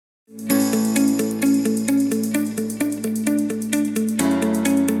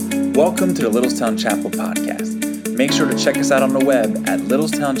Welcome to the Littlestown Chapel podcast. Make sure to check us out on the web at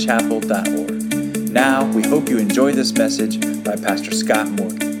littlestownchapel.org. Now, we hope you enjoy this message by Pastor Scott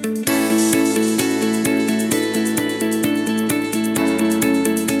Morgan.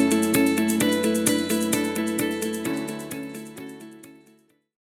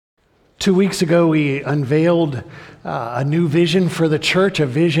 2 weeks ago, we unveiled a new vision for the church, a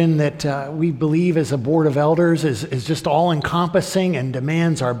vision that we believe as a board of elders is just all-encompassing and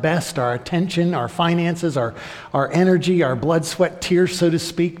demands our best, our attention, our finances, our energy, our blood, sweat, tears, so to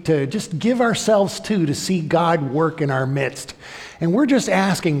speak, to just give ourselves to see God work in our midst. And we're just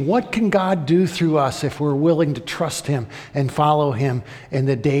asking, what can God do through us if we're willing to trust Him and follow Him in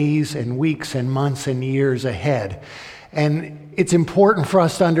the days and weeks and months and years ahead? And it's important for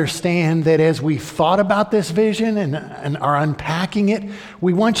us to understand that as we've thought about this vision and are unpacking it,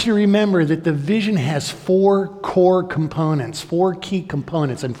 we want you to remember that the vision has four core components, four key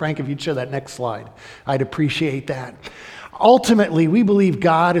components. And Frank, if you'd show that next slide, I'd appreciate that. Ultimately, we believe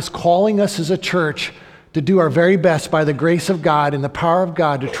God is calling us as a church to do our very best by the grace of God and the power of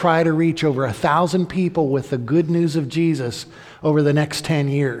God to try to reach over 1,000 people with the good news of Jesus over the next 10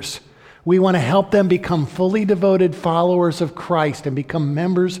 years. We want to help them become fully devoted followers of Christ and become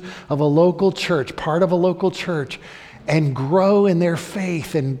members of a local church, part of a local church, and grow in their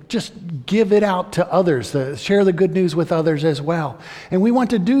faith and just give it out to others, share the good news with others as well. And we want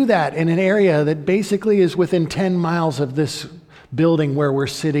to do that in an area that basically is within 10 miles of this building where we're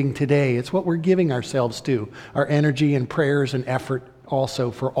sitting today. It's what we're giving ourselves to, our energy and prayers and effort also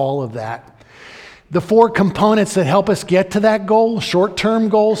for all of that. The four components that help us get to that goal, short-term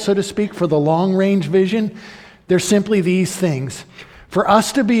goals, so to speak, for the long-range vision, they're simply these things. For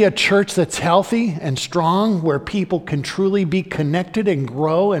us to be a church that's healthy and strong, where people can truly be connected and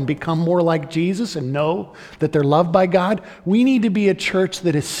grow and become more like Jesus and know that they're loved by God, we need to be a church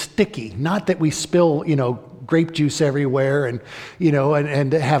that is sticky, not that we spill, grape juice everywhere and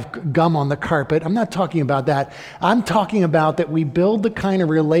have gum on the carpet. I'm not talking about that. I'm talking about that we build the kind of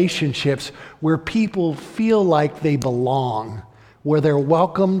relationships where people feel like they belong, where they're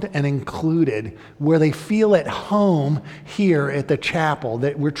welcomed and included, where they feel at home here at the chapel,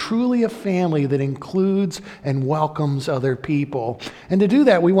 that we're truly a family that includes and welcomes other people. And to do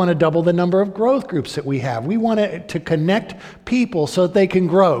that, we want to double the number of growth groups that we have. We want to connect people so that they can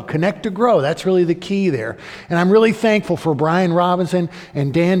grow. Connect to grow. That's really the key there. And I'm really thankful for Brian Robinson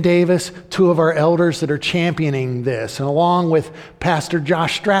and Dan Davis, two of our elders that are championing this, and along with Pastor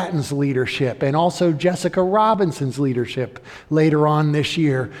Josh Stratton's leadership and also Jessica Robinson's leadership later on this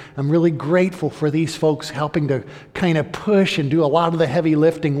year. I'm really grateful for these folks helping to kind of push and do a lot of the heavy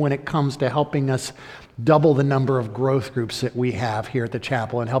lifting when it comes to helping us double the number of growth groups that we have here at the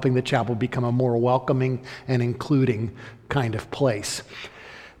chapel and helping the chapel become a more welcoming and including kind of place.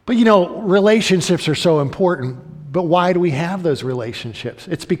 But relationships are so important, but why do we have those relationships?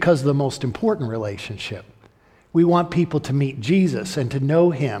 It's because the most important relationship. We want people to meet Jesus and to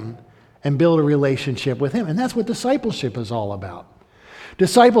know Him and build a relationship with Him. And that's what discipleship is all about.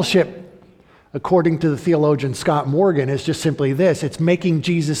 Discipleship, according to the theologian Scott Morgan, is just simply this. It's making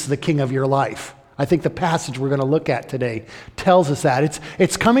Jesus the king of your life. I think the passage we're going to look at today tells us that.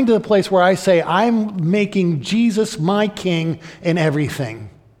 It's coming to the place where I say, I'm making Jesus my king in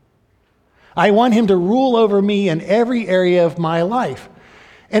everything. I want Him to rule over me in every area of my life.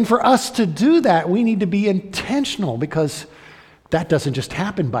 And for us to do that, we need to be intentional, because that doesn't just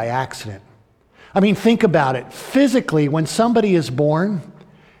happen by accident. I mean, think about it. Physically, when somebody is born,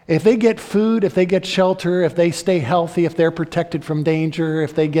 if they get food, if they get shelter, if they stay healthy, if they're protected from danger,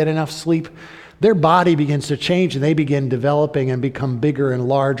 if they get enough sleep, their body begins to change and they begin developing and become bigger and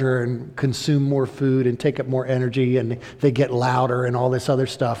larger and consume more food and take up more energy, and they get louder and all this other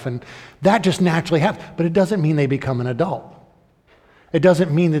stuff. And that just naturally happens. But it doesn't mean they become an adult. It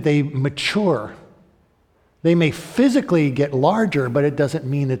doesn't mean that they mature. They may physically get larger, but it doesn't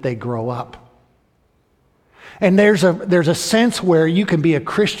mean that they grow up. And there's a sense where you can be a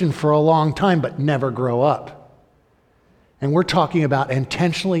Christian for a long time but never grow up. And we're talking about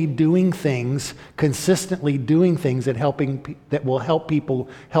intentionally doing things, consistently doing things that will help people,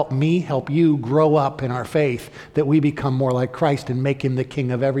 help me, help you grow up in our faith, that we become more like Christ and make Him the king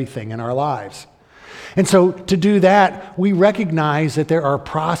of everything in our lives. And so to do that, we recognize that there are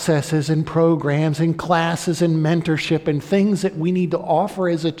processes and programs and classes and mentorship and things that we need to offer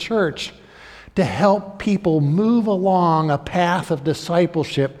as a church to help people move along a path of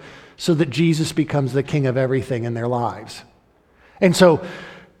discipleship so that Jesus becomes the king of everything in their lives. And so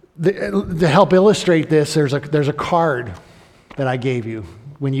to help illustrate this, there's a card that I gave you.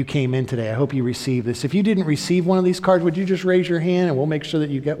 when you came in today. I hope you received this. If you didn't receive one of these cards, would you just raise your hand and we'll make sure that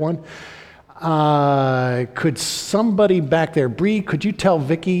you get one? Could somebody back there, Bree, could you tell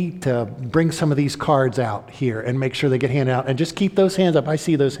Vicki to bring some of these cards out here and make sure they get handed out? And just keep those hands up. I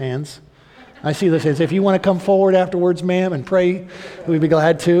see those hands. I see those hands. If you want to come forward afterwards, ma'am, and pray, we'd be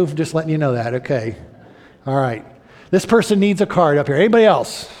glad to. Just letting you know that. Okay. All right. This person needs a card up here. Anybody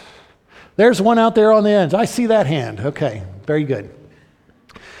else? There's one out there on the ends. I see that hand. Okay. Very good.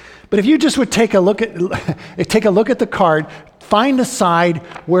 But if you just would take a look at the card, find the side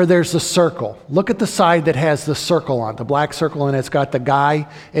where there's the circle. Look at the side that has the circle on it, the black circle, and it's got the guy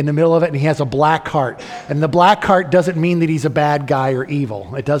in the middle of it, and he has a black heart. And the black heart doesn't mean that he's a bad guy or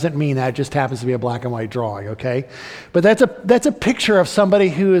evil. It doesn't mean that. It just happens to be a black and white drawing, okay? But that's a picture of somebody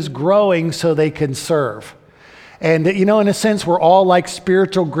who is growing so they can serve. And, in a sense, we're all like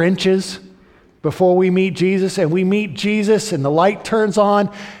spiritual Grinches before we meet Jesus, and we meet Jesus and the light turns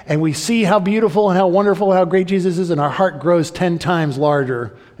on and we see how beautiful and how wonderful and how great Jesus is, and our heart grows 10 times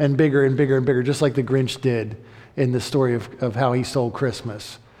larger and bigger and bigger and bigger, just like the Grinch did in the story of how he stole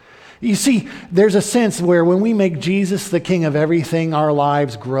Christmas. You see, there's a sense where when we make Jesus the king of everything, our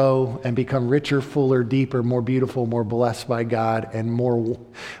lives grow and become richer, fuller, deeper, more beautiful, more blessed by God, and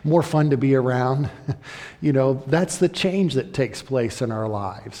more fun to be around. That's the change that takes place in our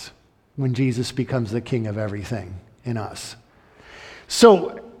lives when Jesus becomes the king of everything in us.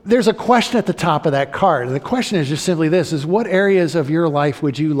 So there's a question at the top of that card. And the question is just simply this, is what areas of your life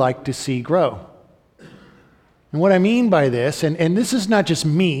would you like to see grow? And what I mean by this, and this is not just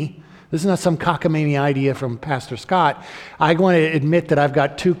me, this is not some cockamamie idea from Pastor Scott. I want to admit that I've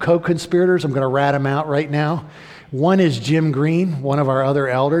got 2 co-conspirators. I'm going to rat them out right now. One is Jim Green, one of our other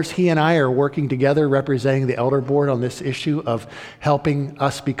elders. He and I are working together representing the elder board on this issue of helping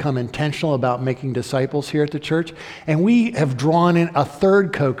us become intentional about making disciples here at the church. And we have drawn in a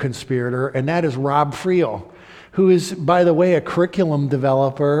 3rd co-conspirator, and that is Rob Friel, who is, by the way, a curriculum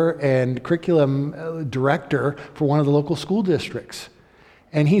developer and curriculum director for one of the local school districts.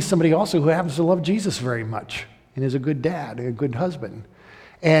 And he's somebody also who happens to love Jesus very much and is a good dad, a good husband.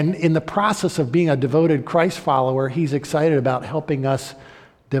 And in the process of being a devoted Christ follower, he's excited about helping us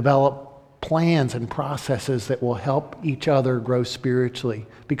develop plans and processes that will help each other grow spiritually,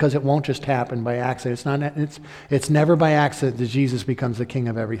 because it won't just happen by accident. It's never by accident that Jesus becomes the king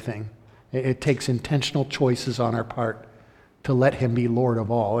of everything. It takes intentional choices on our part to let him be Lord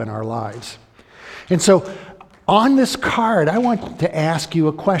of all in our lives. And so on this card, I want to ask you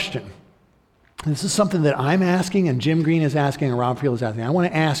a question. This is something that I'm asking, and Jim Green is asking, and Rob Field is asking. I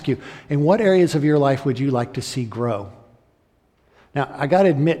want to ask you, in what areas of your life would you like to see grow? Now, I got to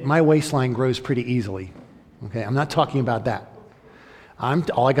admit, my waistline grows pretty easily. Okay, I'm not talking about that.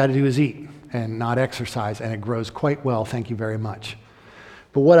 All I got to do is eat and not exercise, and it grows quite well, thank you very much.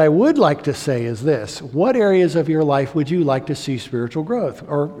 But what I would like to say is this: what areas of your life would you like to see spiritual growth,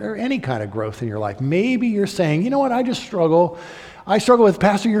 or any kind of growth in your life? Maybe you're saying, you know what, I struggle with,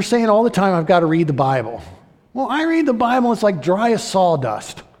 Pastor, you're saying all the time I've got to read the Bible. Well, I read the Bible, it's like dry as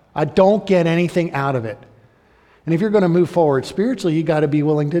sawdust. I don't get anything out of it. And if you're going to move forward spiritually, you got to be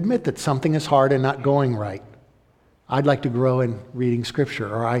willing to admit that something is hard and not going right. I'd like to grow in reading Scripture.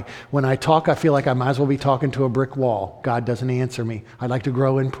 Or when I talk, I feel like I might as well be talking to a brick wall. God doesn't answer me. I'd like to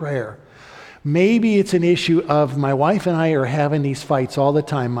grow in prayer. Maybe it's an issue of my wife and I are having these fights all the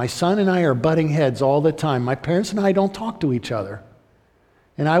time. My son and I are butting heads all the time. My parents and I don't talk to each other.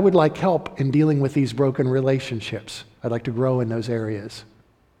 And I would like help in dealing with these broken relationships. I'd like to grow in those areas.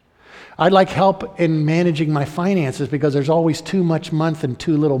 I'd like help in managing my finances, because there's always too much month and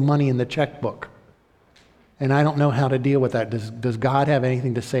too little money in the checkbook. And I don't know how to deal with that. Does God have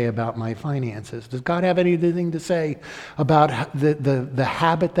anything to say about my finances? Does God have anything to say about the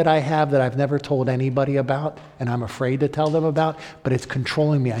habit that I have that I've never told anybody about and I'm afraid to tell them about, but it's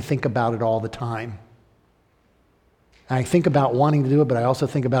controlling me? I think about it all the time. I think about wanting to do it, but I also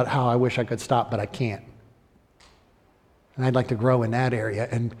think about how I wish I could stop, but I can't. And I'd like to grow in that area.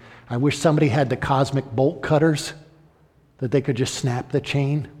 And I wish somebody had the cosmic bolt cutters that they could just snap the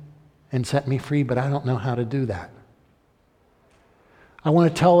chain and set me free, but I don't know how to do that. I want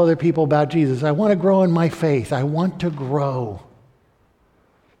to tell other people about Jesus. I want to grow in my faith. I want to grow,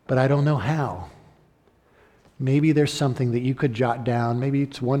 but I don't know how. Maybe there's something that you could jot down. Maybe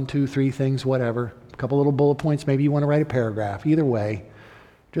it's 1, 2, 3 things, whatever. A couple little bullet points. Maybe you want to write a paragraph. Either way,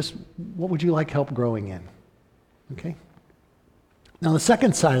 just what would you like help growing in? Okay? Now, the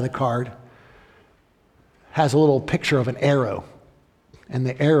second side of the card has a little picture of an arrow. And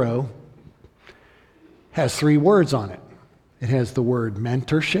the arrow has 3 words on it. It has the word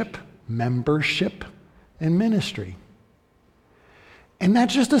mentorship, membership, and ministry. And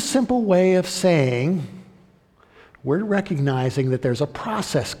that's just a simple way of saying we're recognizing that there's a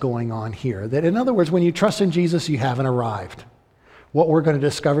process going on here. That, in other words, when you trust in Jesus, you haven't arrived. What we're going to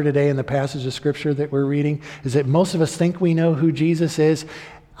discover today in the passage of Scripture that we're reading is that most of us think we know who Jesus is.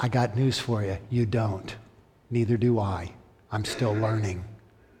 I got news for you. You don't. Neither do I. I'm still learning.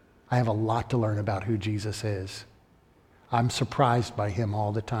 I have a lot to learn about who Jesus is. I'm surprised by him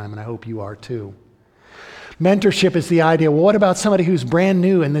all the time, and I hope you are too. Mentorship is the idea. Well, what about somebody who's brand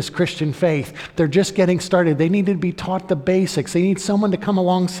new in this Christian faith? They're just getting started. They need to be taught the basics. They need someone to come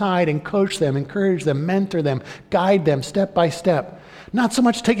alongside and coach them, encourage them, mentor them, guide them step by step. Not so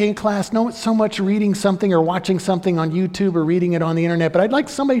much taking a class, not so much reading something or watching something on YouTube or reading it on the internet, but I'd like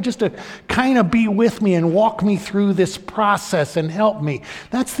somebody just to kind of be with me and walk me through this process and help me.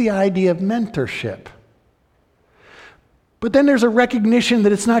 That's the idea of mentorship. But then there's a recognition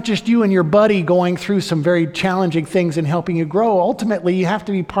that it's not just you and your buddy going through some very challenging things and helping you grow. Ultimately, you have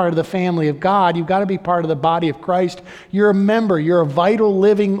to be part of the family of God. You've got to be part of the body of Christ. You're a member. You're a vital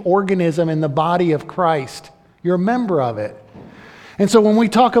living organism in the body of Christ. You're a member of it. And so when we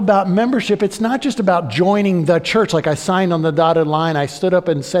talk about membership, it's not just about joining the church. Like I signed on the dotted line, I stood up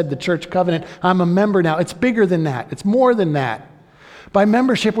and said the church covenant, I'm a member now. It's bigger than that. It's more than that. By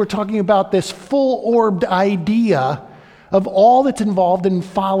membership, we're talking about this full-orbed idea of all that's involved in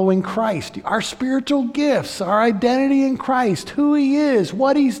following Christ. Our spiritual gifts, our identity in Christ, who he is,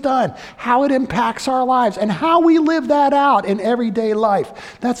 what he's done, how it impacts our lives, and how we live that out in everyday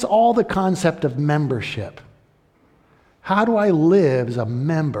life. That's all the concept of membership. How do I live as a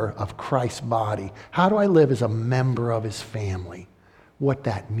member of Christ's body? How do I live as a member of his family? What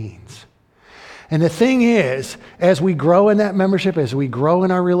that means. And the thing is, as we grow in that membership, as we grow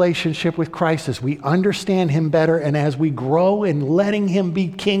in our relationship with Christ, as we understand him better, and as we grow in letting him be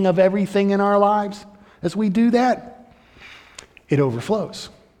king of everything in our lives, as we do that, it overflows.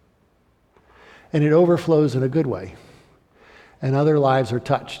 And it overflows in a good way. And other lives are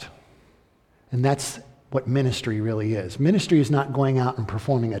touched. And that's what ministry really is. Ministry is not going out and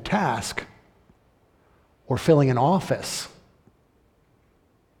performing a task or filling an office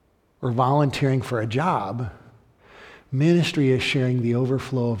or volunteering for a job. Ministry is sharing the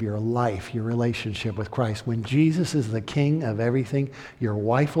overflow of your life, your relationship with Christ. When Jesus is the king of everything, your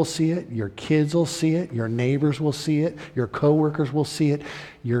wife will see it, your kids will see it, your neighbors will see it, your coworkers will see it,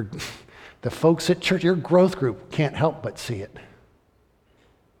 the folks at church, your growth group can't help but see it.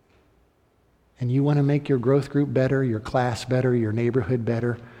 And you want to make your growth group better, your class better, your neighborhood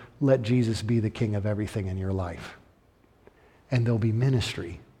better, let Jesus be the king of everything in your life. And there'll be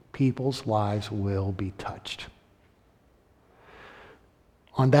ministry. People's lives will be touched.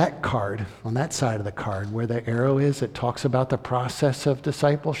 On that card, on that side of the card, where the arrow is, it talks about the process of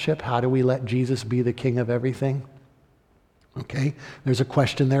discipleship. How do we let Jesus be the king of everything? Okay, there's a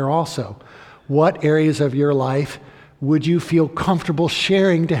question there also. What areas of your life would you feel comfortable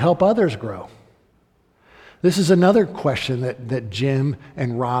sharing to help others grow? This is another question that Jim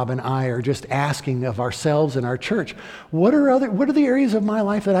and Rob and I are just asking of ourselves and our church. What are the areas of my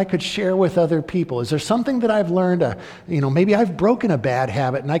life that I could share with other people? Is there something that I've learned? Maybe I've broken a bad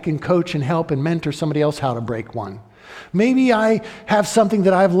habit and I can coach and help and mentor somebody else how to break one. Maybe I have something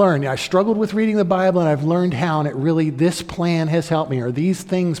that I've learned. I struggled with reading the Bible and I've learned how, and this plan has helped me, or these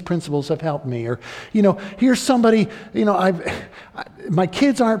principles have helped me, or, here's somebody, my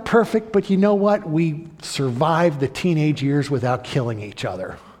kids aren't perfect, but you know what? We survived the teenage years without killing each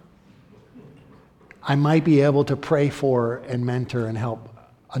other. I might be able to pray for and mentor and help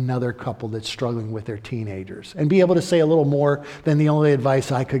another couple that's struggling with their teenagers, and be able to say a little more than the only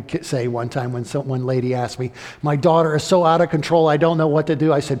advice I could say one time when one lady asked me, my daughter is so out of control, I don't know what to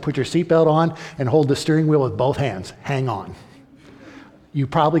do. I said, put your seatbelt on and hold the steering wheel with both hands. Hang on. You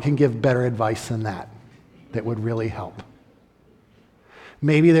probably can give better advice than that would really help.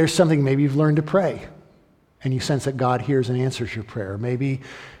 Maybe there's something, maybe you've learned to pray and you sense that God hears and answers your prayer. Maybe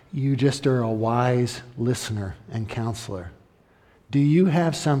you just are a wise listener and counselor. Do you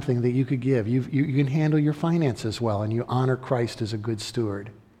have something that you could give? You can handle your finances well and you honor Christ as a good steward.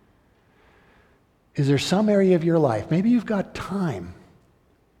 Is there some area of your life? Maybe you've got time.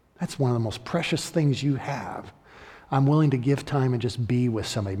 That's one of the most precious things you have. I'm willing to give time and just be with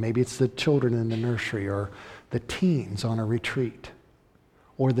somebody. Maybe it's the children in the nursery, or the teens on a retreat,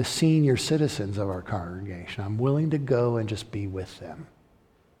 or the senior citizens of our congregation. I'm willing to go and just be with them.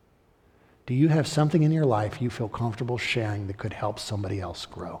 Do you have something in your life you feel comfortable sharing that could help somebody else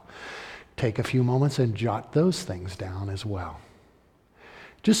grow? Take a few moments and jot those things down as well.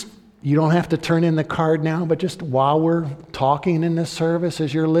 Just You don't have to turn in the card now, but just while we're talking in this service,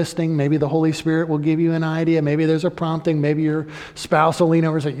 as you're listening, maybe the Holy Spirit will give you an idea. Maybe there's a prompting. Maybe your spouse will lean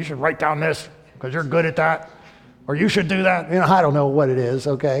over and say, you should write down this because you're good at that. Or you should do that. I don't know what it is,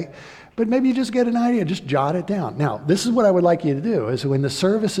 okay? But maybe you just get an idea, just jot it down. Now, this is what I would like you to do, is when the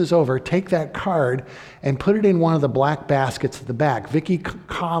service is over, take that card and put it in one of the black baskets at the back. Vicki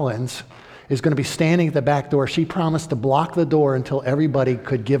Collins is going to be standing at the back door. She promised to block the door until everybody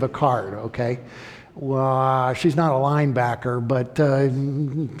could give a card, okay? Well, she's not a linebacker, but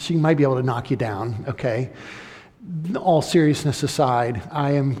she might be able to knock you down, okay? All seriousness aside,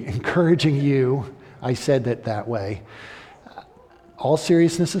 I am encouraging you. I said that way. All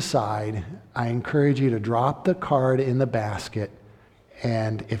seriousness aside, I encourage you to drop the card in the basket,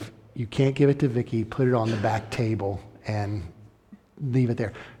 and if you can't give it to Vicki, put it on the back table and leave it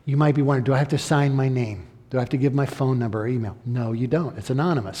there. You might be wondering, do I have to sign my name? Do I have to give my phone number or email? No, you don't. It's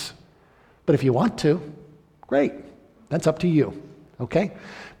anonymous. But if you want to, great. That's up to you, okay?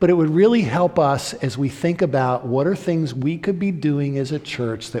 But it would really help us as we think about what are things we could be doing as a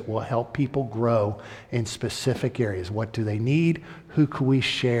church that will help people grow in specific areas. What do they need? Who can we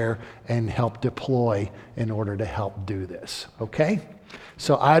share and help deploy in order to help do this, okay?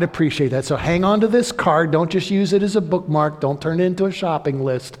 So I'd appreciate that. So hang on to this card. Don't just use it as a bookmark. Don't turn it into a shopping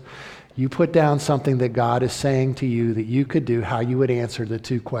list. You put down something that God is saying to you that you could do, how you would answer the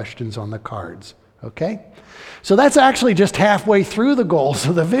 2 questions on the cards, okay? So that's actually just halfway through the goals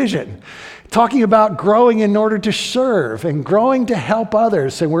of the vision. Talking about growing in order to serve and growing to help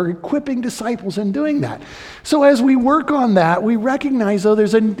others, and we're equipping disciples in doing that. So as we work on that, we recognize, though,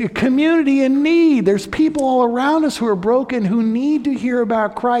 there's a community in need. There's people all around us who are broken, who need to hear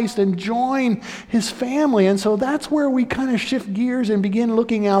about Christ and join his family. And so that's where we kind of shift gears and begin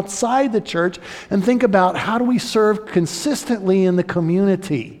looking outside the church and think about, how do we serve consistently in the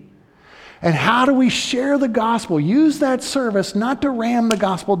community? And how do we share the gospel? Use that service not to ram the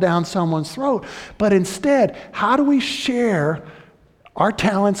gospel down someone's throat, but instead, how do we share our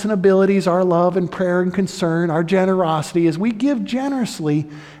talents and abilities, our love and prayer and concern, our generosity, as we give generously,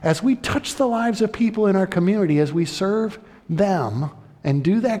 as we touch the lives of people in our community, as we serve them and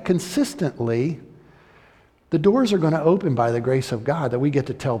do that consistently, the doors are going to open by the grace of God that we get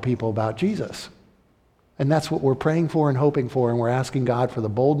to tell people about Jesus. And that's what we're praying for and hoping for, and we're asking God for the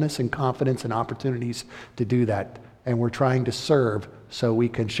boldness and confidence and opportunities to do that. And we're trying to serve so we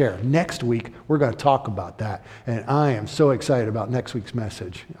can share. Next week, we're going to talk about that. And I am so excited about next week's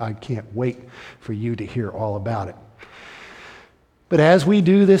message. I can't wait for you to hear all about it. But as we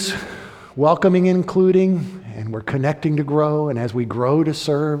do this welcoming and including, and we're connecting to grow, and as we grow to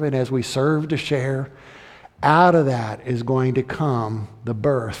serve, and as we serve to share, out of that is going to come the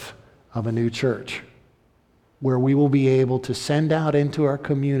birth of a new church, where we will be able to send out into our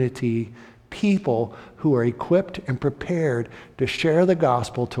community people who are equipped and prepared to share the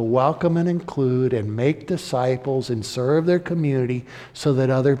gospel, to welcome and include and make disciples and serve their community so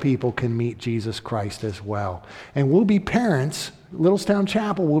that other people can meet Jesus Christ as well. And we'll be parents. Littlestown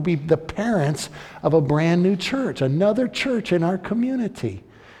Chapel will be the parents of a brand new church, another church in our community.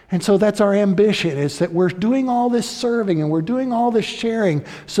 And so that's our ambition, is that we're doing all this serving and we're doing all this sharing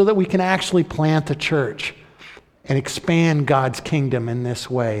so that we can actually plant a church and expand God's kingdom in this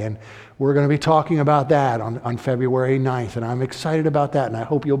way. And we're going to be talking about that on February 9th, and I'm excited about that, and I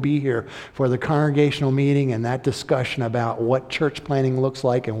hope you'll be here for the congregational meeting and that discussion about what church planting looks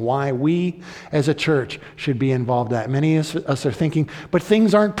like and why we as a church should be involved in that. Many of us are thinking, but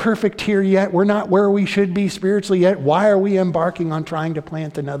things aren't perfect here yet. We're not where we should be spiritually yet. Why are we embarking on trying to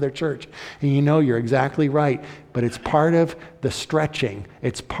plant another church? And you know, you're exactly right. But it's part of the stretching.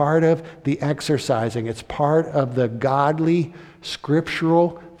 It's part of the exercising. It's part of the godly,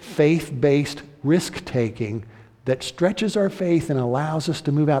 scriptural, faith-based risk-taking that stretches our faith and allows us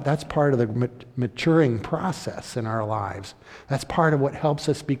to move out. That's part of the maturing process in our lives. That's part of what helps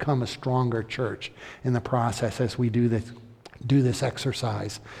us become a stronger church in the process as we do this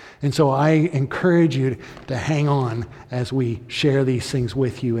exercise. And so I encourage you to hang on as we share these things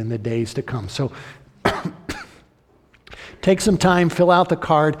with you in the days to come. So take some time, fill out the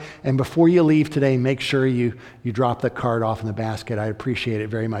card, and before you leave today, make sure you drop the card off in the basket. I appreciate it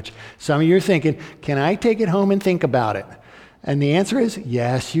very much. Some of you are thinking, can I take it home and think about it? And the answer is,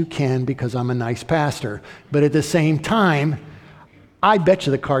 yes, you can, because I'm a nice pastor. But at the same time, I bet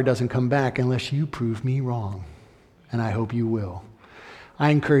you the card doesn't come back unless you prove me wrong. And I hope you will. I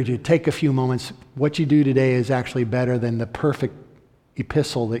encourage you to take a few moments. What you do today is actually better than the perfect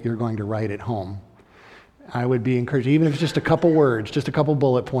epistle that you're going to write at home. I would be encouraged, even if it's just a couple words, just a couple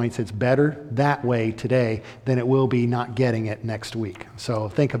bullet points, it's better that way today than it will be not getting it next week. So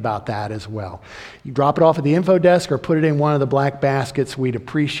think about that as well. You drop it off at the info desk or put it in one of the black baskets. We'd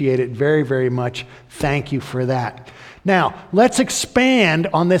appreciate it very, very much. Thank you for that. Now, let's expand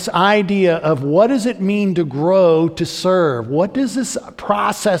on this idea of what does it mean to grow, to serve? What is this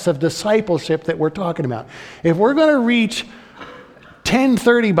process of discipleship that we're talking about? If we're going to reach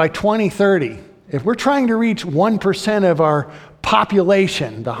 1030 by 2030, if we're trying to reach 1% of our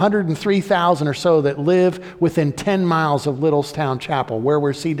population, the 103,000 or so that live within 10 miles of Littlestown Chapel, where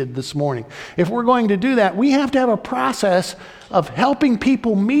we're seated this morning, if we're going to do that, we have to have a process of helping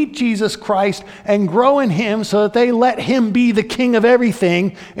people meet Jesus Christ and grow in Him so that they let Him be the King of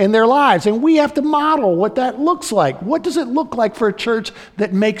everything in their lives. And we have to model what that looks like. What does it look like for a church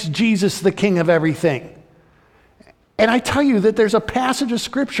that makes Jesus the King of everything? And I tell you that there's a passage of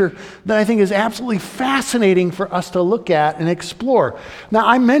Scripture that I think is absolutely fascinating for us to look at and explore. Now,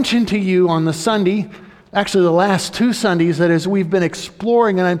 I mentioned to you on the Sunday, actually the last 2 Sundays, that as we've been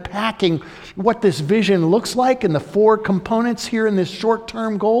exploring and unpacking what this vision looks like and the 4 components here in this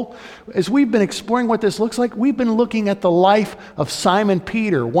short-term goal, as we've been exploring what this looks like, we've been looking at the life of Simon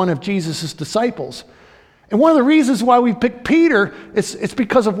Peter, one of Jesus' disciples. And one of the reasons why we picked Peter, it's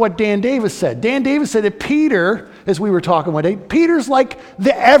because of what Dan Davis said. Dan Davis said that Peter, as we were talking one day, Peter's like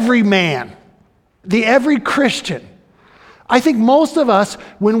the everyman, the every Christian. I think most of us,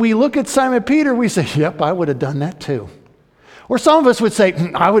 when we look at Simon Peter, we say, yep, I would have done that too. Or some of us would say,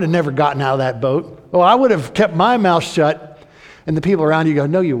 I would have never gotten out of that boat. Oh, I would have kept my mouth shut. And the people around you go,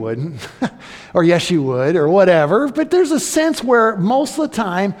 no, you wouldn't. Or yes, you would, or whatever. But there's a sense where most of the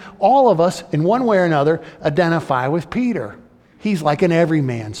time, all of us, in one way or another, identify with Peter. He's like an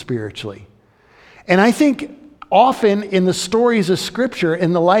everyman spiritually. And I think often in the stories of Scripture,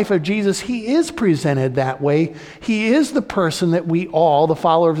 in the life of Jesus, he is presented that way. He is the person that we all, the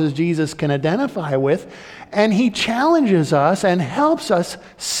followers of Jesus, can identify with. And he challenges us and helps us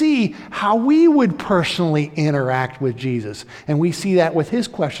see how we would personally interact with Jesus. And we see that with his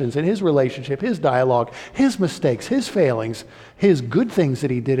questions and his relationship, his dialogue, his mistakes, his failings, his good things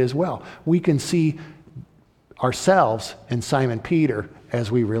that he did as well. We can see ourselves in Simon Peter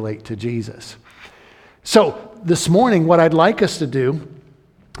as we relate to Jesus. So this morning, what I'd like us to do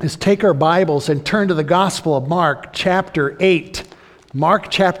is take our Bibles and turn to the Gospel of Mark, chapter 8. Mark,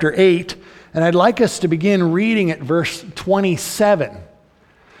 chapter 8. And I'd like us to begin reading at verse 27.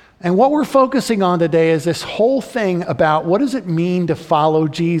 And what we're focusing on today is this whole thing about what does it mean to follow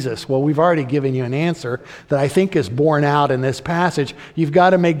Jesus? Well, we've already given you an answer that I think is borne out in this passage. You've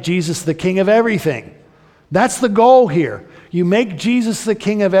got to make Jesus the King of everything. That's the goal here. You make Jesus the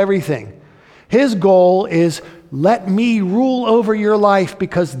King of everything. His goal is, let me rule over your life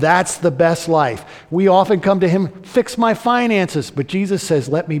because that's the best life. We often come to him, fix my finances. But Jesus says,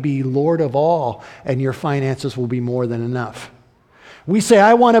 let me be Lord of all, and your finances will be more than enough. We say,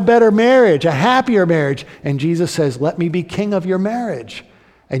 I want a better marriage, a happier marriage. And Jesus says, let me be king of your marriage,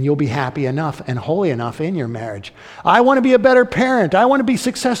 and you'll be happy enough and holy enough in your marriage. I want to be a better parent. I want to be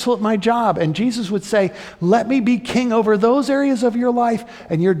successful at my job. And Jesus would say, let me be king over those areas of your life,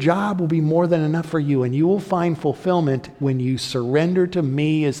 and your job will be more than enough for you. And you will find fulfillment when you surrender to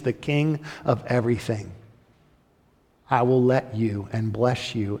me as the king of everything. I will let you and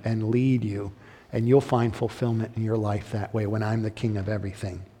bless you and lead you, and you'll find fulfillment in your life that way when I'm the king of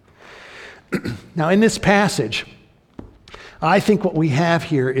everything. Now, in this passage, I think what we have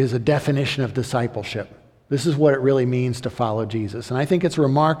here is a definition of discipleship. This is what it really means to follow Jesus. And I think it's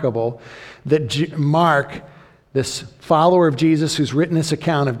remarkable that Mark, this follower of Jesus who's written this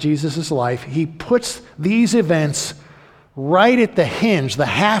account of Jesus' life, he puts these events right at the hinge, the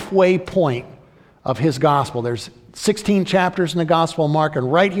halfway point of his gospel. There's 16 chapters in the Gospel of Mark,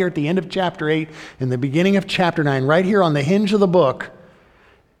 and right here at the end of chapter 8, in the beginning of chapter 9, right here on the hinge of the book,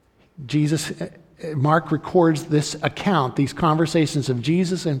 Mark records this account, these conversations of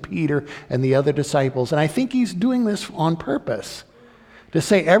Jesus and Peter and the other disciples. And I think he's doing this on purpose, to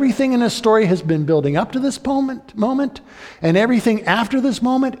say everything in this story has been building up to this moment, and everything after this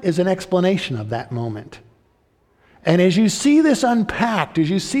moment is an explanation of that moment. And as you see this unpacked, as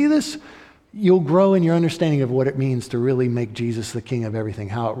you see this, you'll grow in your understanding of what it means to really make Jesus the king of everything,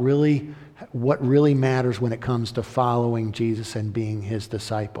 what really matters when it comes to following Jesus and being his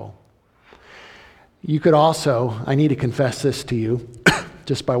disciple. You could also, I need to confess this to you,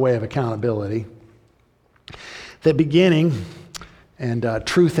 just by way of accountability, that beginning and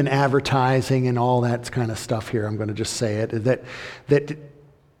truth in advertising and all that kind of stuff here, I'm going to just say it, that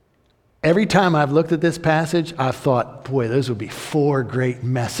every time I've looked at this passage, I've thought, boy, those would be 4 great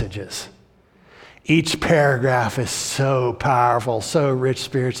messages. Each paragraph is so powerful, so rich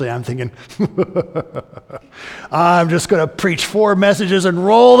spiritually. I'm thinking, I'm just going to preach 4 messages and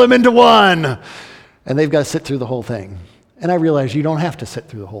roll them into one. And they've got to sit through the whole thing. And I realize you don't have to sit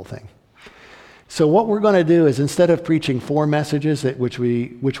through the whole thing. So what we're going to do is, instead of preaching 4 messages, which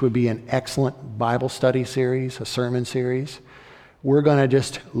would be an excellent Bible study series, a sermon series, we're going to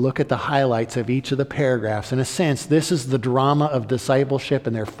just look at the highlights of each of the paragraphs. In a sense, this is the drama of discipleship,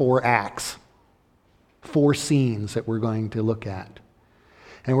 and there are 4 acts, 4 scenes that we're going to look at.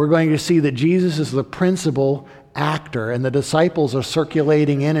 And we're going to see that Jesus is the principal actor, and the disciples are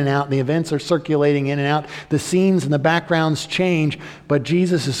circulating in and out, and the events are circulating in and out. The scenes and the backgrounds change, but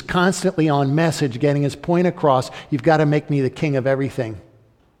Jesus is constantly on message, getting his point across. You've got to make me the king of everything.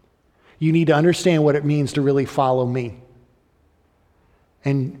 You need to understand what it means to really follow me.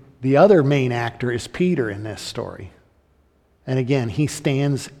 And the other main actor is Peter in this story. And again, he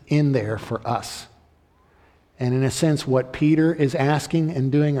stands in there for us. And in a sense, what Peter is asking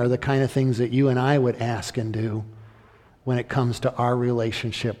and doing are the kind of things that you and I would ask and do when it comes to our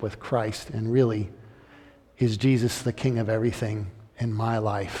relationship with Christ. And really, is Jesus the king of everything in my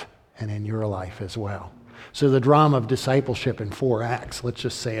life and in your life as well? So the drama of discipleship in 4 acts, let's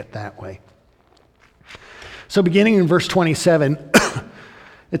just say it that way. So beginning in verse 27,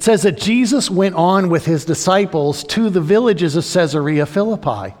 it says that Jesus went on with his disciples to the villages of Caesarea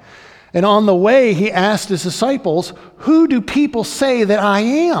Philippi. And on the way, he asked his disciples, "Who do people say that I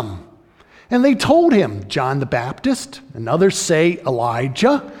am?" And they told him, "John the Baptist, and others say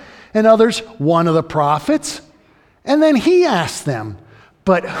Elijah, and others one of the prophets." And then he asked them,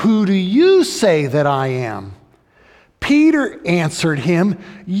 "But who do you say that I am?" Peter answered him,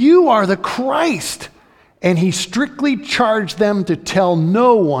 "You are the Christ." And he strictly charged them to tell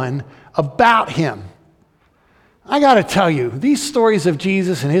no one about him. I got to tell you, these stories of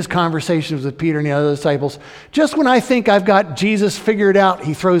Jesus and his conversations with Peter and the other disciples, just when I think I've got Jesus figured out,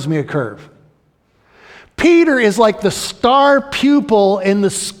 he throws me a curve. Peter is like the star pupil in the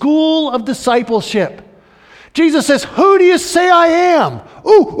school of discipleship. Jesus says, "Who do you say I am?"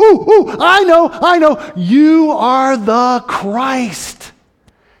 Ooh, I know. You are the Christ.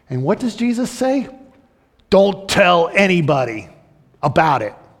 And what does Jesus say? Don't tell anybody about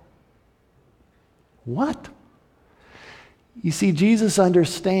it. What? You see, Jesus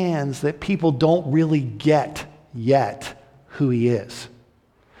understands that people don't really get yet who he is.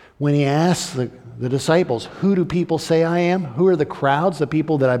 When he asks the disciples, "Who do people say I am?" Who are the crowds, the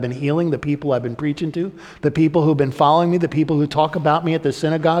people that I've been healing, the people I've been preaching to, the people who've been following me, the people who talk about me at the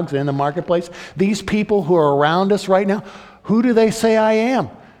synagogues and in the marketplace, these people who are around us right now, who do they say I am?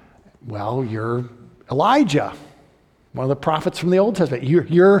 Well, you're Elijah, one of the prophets from the Old Testament.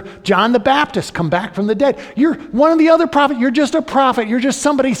 You're John the Baptist, come back from the dead. You're one of the other prophets. You're just a prophet. You're just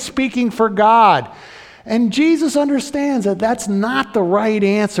somebody speaking for God. And Jesus understands that that's not the right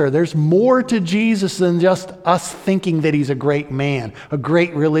answer. There's more to Jesus than just us thinking that he's a great man, a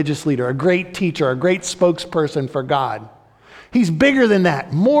great religious leader, a great teacher, a great spokesperson for God. He's bigger than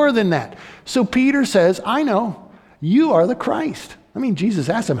that, more than that. So Peter says, "I know, you are the Christ." I mean, Jesus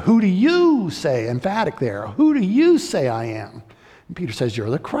asked him, "Who do you say?" Emphatic there. "Who do you say I am?" And Peter says, "You're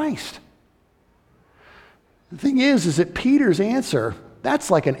the Christ." The thing is that Peter's answer, that's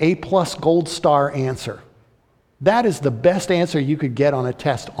like an A+ gold star answer. That is the best answer you could get on a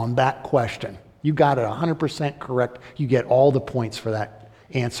test on that question. You got it 100% correct. You get all the points for that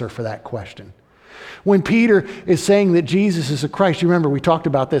answer for that question. When Peter is saying that Jesus is the Christ, you remember we talked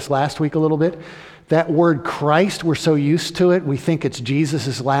about this last week a little bit. That word Christ, we're so used to it, we think it's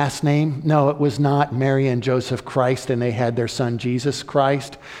Jesus' last name. No, it was not Mary and Joseph Christ and they had their son Jesus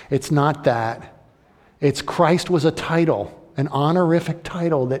Christ. It's not that. It's Christ was a title, an honorific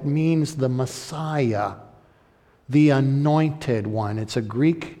title that means the Messiah, the anointed one. It's a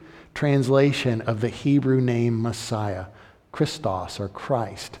Greek translation of the Hebrew name Messiah, Christos or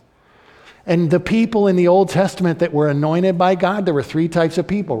Christ. And the people in the Old Testament that were anointed by God, there were 3 types of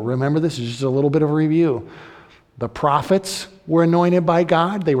people. Remember, this is just a little bit of a review. The prophets were anointed by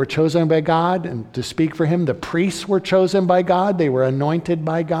God. They were chosen by God and to speak for him. The priests were chosen by God. They were anointed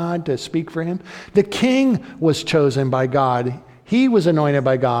by God to speak for him. The king was chosen by God. He was anointed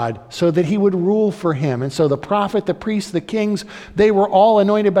by God so that he would rule for him. And so the prophet, the priest, the kings, they were all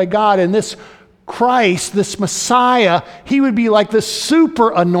anointed by God. And this Christ, this Messiah, he would be like the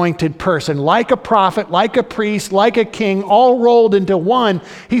super anointed person, like a prophet, like a priest, like a king, all rolled into one.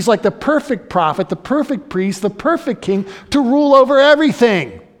 He's like the perfect prophet, the perfect priest, the perfect king to rule over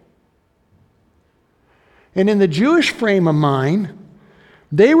everything. And in the Jewish frame of mind,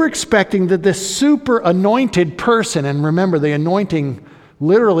 they were expecting that this super anointed person, and remember the anointing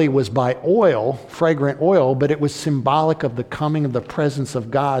literally was by oil, fragrant oil, but it was symbolic of the coming of the presence of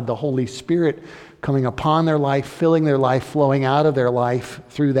God, the Holy Spirit coming upon their life, filling their life, flowing out of their life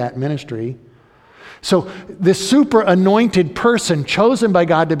through that ministry. So this super anointed person chosen by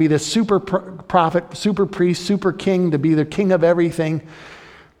God to be the super prophet, super priest, super king, to be the king of everything,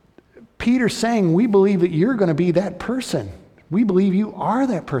 Peter's saying, we believe that you're going to be that person. We believe you are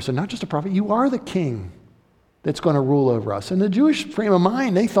that person, not just a prophet. You are the king that's going to rule over us. In the Jewish frame of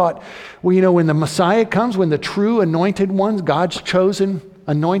mind, they thought, well, when the Messiah comes, when the true anointed one, God's chosen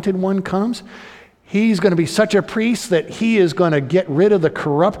anointed one comes, he's going to be such a priest that he is going to get rid of the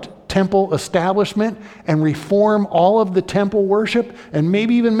corrupt temple establishment and reform all of the temple worship and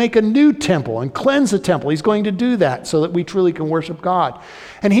maybe even make a new temple and cleanse the temple. He's going to do that so that we truly can worship God.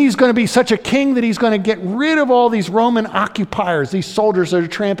 And he's going to be such a king that he's going to get rid of all these Roman occupiers, these soldiers that are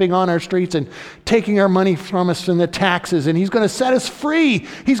tramping on our streets and taking our money from us in the taxes. And he's going to set us free.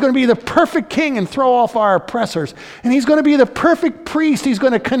 He's going to be the perfect king and throw off our oppressors. And he's going to be the perfect priest. He's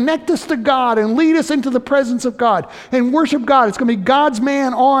going to connect us to God and lead us into the presence of God and worship God. It's going to be God's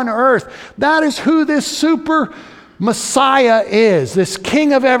man on earth. That is who this super Messiah is, this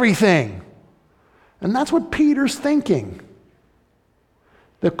king of everything. And that's what Peter's thinking.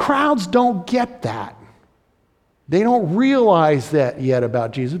 The crowds don't get that. They don't realize that yet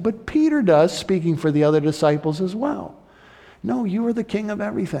about Jesus, but Peter does, speaking for the other disciples as well. No, you are the king of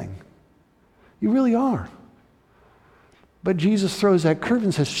everything. You really are. But Jesus throws that curve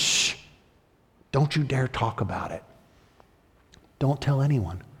and says, shh, don't you dare talk about it. Don't tell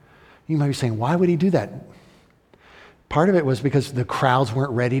anyone. You might be saying, why would he do that? Part of it was because the crowds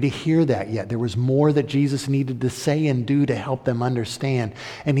weren't ready to hear that yet. There was more that Jesus needed to say and do to help them understand.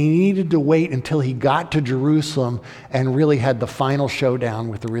 And he needed to wait until he got to Jerusalem and really had the final showdown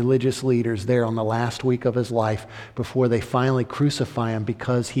with the religious leaders there on the last week of his life before they finally crucify him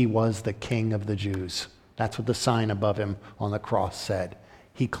because he was the king of the Jews. That's what the sign above him on the cross said.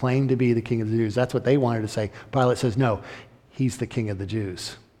 He claimed to be the king of the Jews. That's what they wanted to say. Pilate says, no, he's the king of the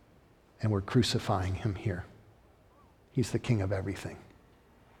Jews. And we're crucifying him here. He's the king of everything.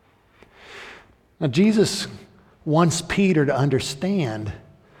 Now, Jesus wants Peter to understand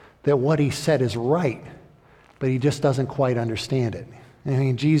that what he said is right, but he just doesn't quite understand it. I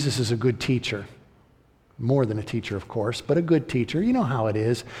mean, Jesus is a good teacher. More than a teacher, of course, but a good teacher. You know how it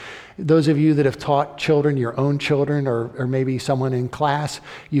is. Those of you that have taught children, your own children, or maybe someone in class,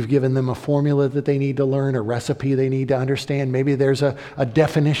 you've given them a formula that they need to learn, a recipe they need to understand. Maybe there's a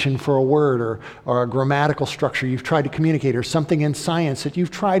definition for a word or a grammatical structure you've tried to communicate, or something in science that you've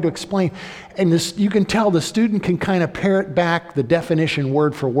tried to explain. And this, you can tell the student can kind of parrot back the definition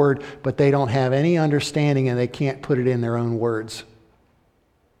word for word, but they don't have any understanding and they can't put it in their own words.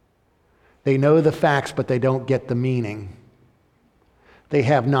 They know the facts, but they don't get the meaning. They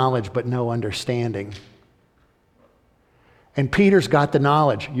have knowledge, but no understanding. And Peter's got the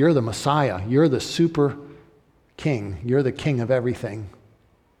knowledge. You're the Messiah. You're the super king. You're the king of everything.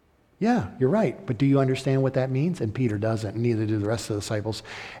 Yeah, you're right. But do you understand what that means? And Peter doesn't, and neither do the rest of the disciples.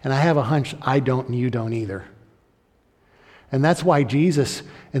 And I have a hunch I don't, and you don't either. And that's why Jesus,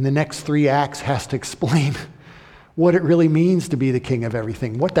 in the next 3 acts, has to explain what it really means to be the king of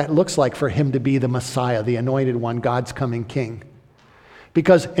everything, what that looks like for him to be the Messiah, the anointed one, God's coming king.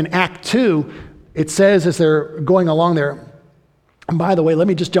 Because in Act 2, it says as they're going along there, and by the way, let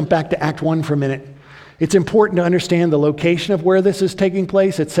me just jump back to Act 1 for a minute. It's important to understand the location of where this is taking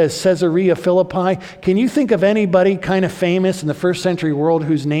place. It says Caesarea Philippi. Can you think of anybody kind of famous in the first century world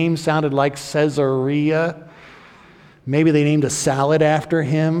whose name sounded like Caesarea? Maybe they named a salad after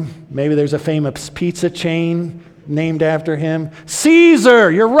him. Maybe there's a famous pizza chain named after him.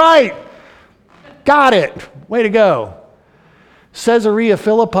 Caesar, you're right. Got it. Way to go. Caesarea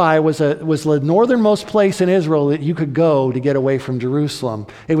Philippi was the northernmost place in Israel that you could go to get away from Jerusalem.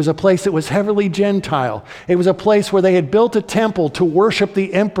 It was a place that was heavily Gentile. It was a place where they had built a temple to worship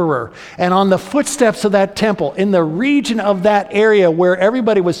the emperor. And on the footsteps of that temple, in the region of that area where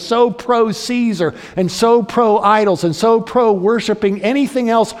everybody was so pro-Caesar and so pro-idols and so pro-worshiping anything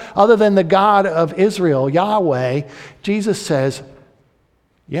else other than the God of Israel, Yahweh, Jesus says,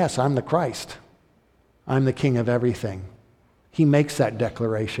 yes, I'm the Christ. I'm the king of everything. He makes that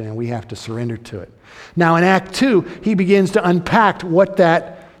declaration, and we have to surrender to it. Now, in Act 2, he begins to unpack what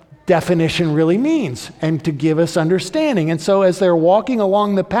that definition really means and to give us understanding. And so as they're walking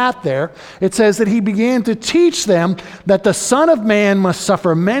along the path there, it says that he began to teach them that the Son of Man must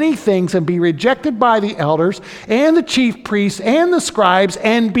suffer many things and be rejected by the elders and the chief priests and the scribes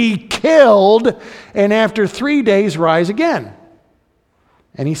and be killed, and after 3 days rise again.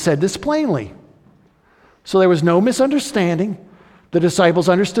 And he said this plainly. So there was no misunderstanding. The disciples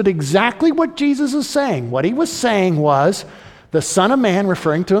understood exactly what Jesus is saying. What he was saying was, the Son of Man,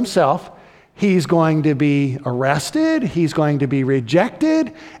 referring to himself, he's going to be arrested, he's going to be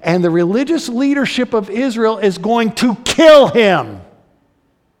rejected, and the religious leadership of Israel is going to kill him.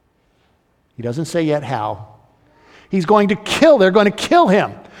 He doesn't say yet how. They're going to kill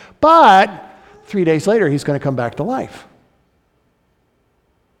him. But 3 days later, he's going to come back to life.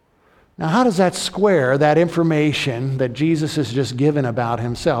 Now, how does that square, that information that Jesus has just given about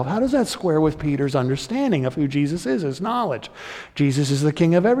himself, how does that square with Peter's understanding of who Jesus is, his knowledge? Jesus is the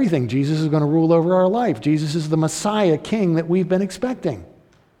King of everything. Jesus is going to rule over our life. Jesus is the Messiah King that we've been expecting.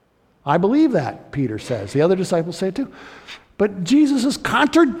 I believe that, Peter says. The other disciples say it too. But Jesus is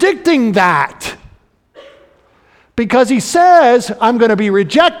contradicting that. Because he says, I'm going to be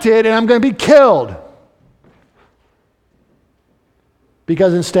rejected and I'm going to be killed.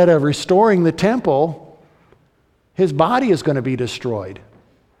 Because instead of restoring the temple, his body is going to be destroyed.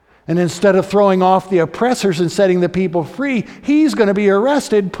 And instead of throwing off the oppressors and setting the people free, he's going to be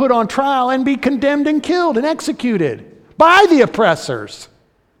arrested, put on trial, and be condemned and killed and executed by the oppressors.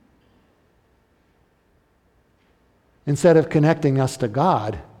 Instead of connecting us to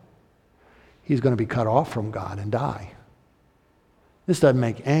God, he's going to be cut off from God and die. This doesn't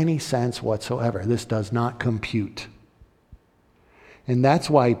make any sense whatsoever. This does not compute. And that's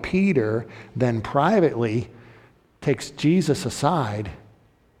why Peter then privately takes Jesus aside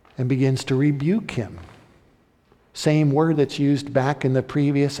and begins to rebuke him. Same word that's used back in the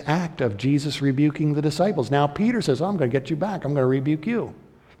previous act of Jesus rebuking the disciples. Now Peter says, I'm going to get you back. I'm going to rebuke you.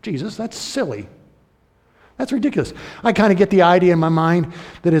 Jesus, that's silly. That's ridiculous. I kind of get the idea in my mind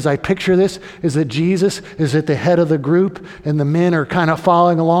that as I picture this, is that Jesus is at the head of the group and the men are kind of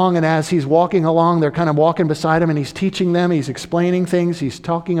following along, and as he's walking along, they're kind of walking beside him and he's teaching them, he's explaining things, he's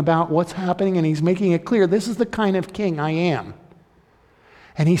talking about what's happening, and he's making it clear, this is the kind of king I am.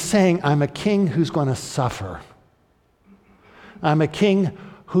 And he's saying, I'm a king who's going to suffer. I'm a king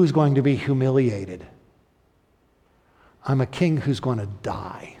who's going to be humiliated. I'm a king who's going to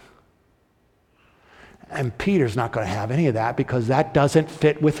die. And Peter's not going to have any of that because that doesn't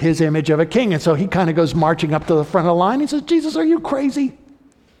fit with his image of a king. And so he kind of goes marching up to the front of the line. He says, Jesus, are you crazy?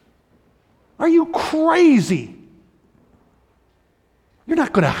 Are you crazy?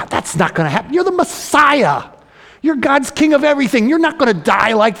 That's not going to happen. You're the Messiah. You're God's king of everything. You're not going to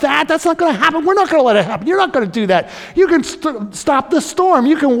die like that. That's not going to happen. We're not going to let it happen. You're not going to do that. You can stop the storm.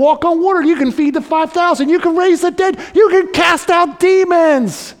 You can walk on water. You can feed the 5,000. You can raise the dead. You can cast out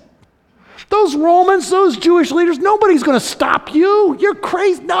demons. Those Romans, those Jewish leaders, nobody's going to stop you. You're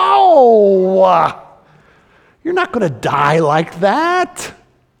crazy. No. You're not going to die like that.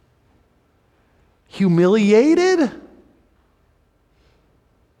 Humiliated.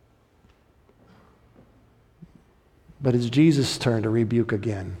 But it's Jesus' turn to rebuke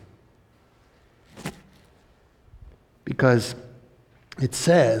again. Because it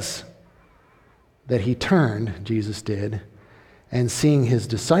says that he turned, Jesus did, and seeing his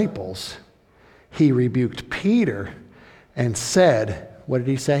disciples, he rebuked Peter and said, what did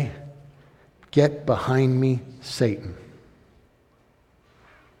he say? Get behind me, Satan.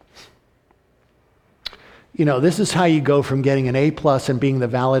 You know, this is how you go from getting an A+ and being the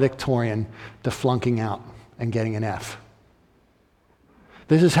valedictorian to flunking out and getting an F.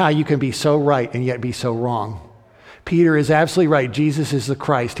 This is how you can be so right and yet be so wrong. Peter is absolutely right. Jesus is the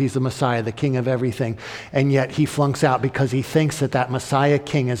Christ. He's the Messiah, the King of everything. And yet he flunks out because he thinks that Messiah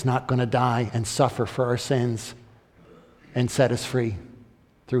King is not going to die and suffer for our sins and set us free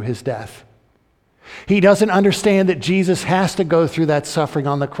through his death. He doesn't understand that Jesus has to go through that suffering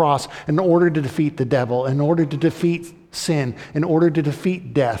on the cross in order to defeat the devil, in order to defeat sin, in order to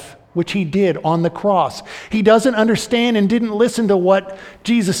defeat death, which he did on the cross. He doesn't understand and didn't listen to what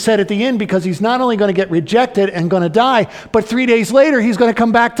Jesus said at the end, because he's not only going to get rejected and going to die, but 3 days later he's going to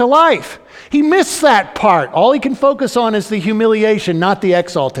come back to life. He missed that part. All he can focus on is the humiliation, not the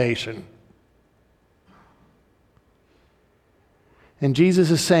exaltation. And Jesus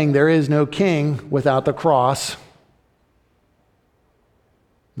is saying there is no king without the cross,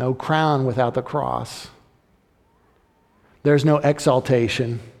 no crown without the cross. There's no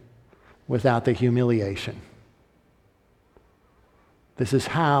exaltation without the humiliation. This is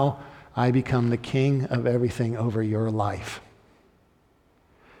how I become the king of everything over your life.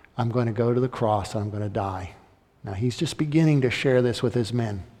 I'm going to go to the cross and I'm going to die. Now he's just beginning to share this with his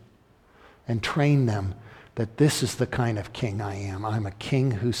men and train them that this is the kind of king I am. I'm a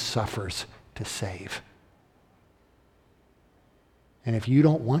king who suffers to save. And if you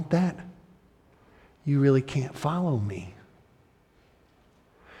don't want that, you really can't follow me.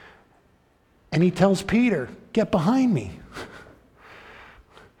 And he tells Peter, get behind me.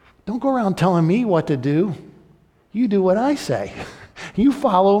 Don't go around telling me what to do. You do what I say. You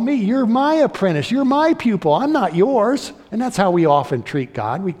follow me. You're my apprentice. You're my pupil. I'm not yours. And that's how we often treat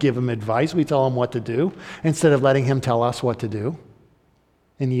God. We give him advice. We tell him what to do instead of letting him tell us what to do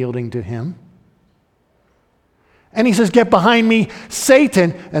and yielding to him. And he says, get behind me,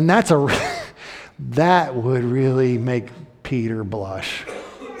 Satan. And that would really make Peter blush.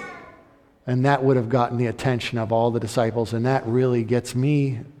 And that would have gotten the attention of all the disciples. And that really gets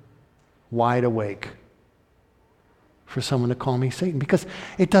me wide awake for someone to call me Satan. Because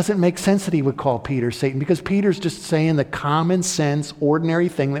it doesn't make sense that he would call Peter Satan. Because Peter's just saying the common sense, ordinary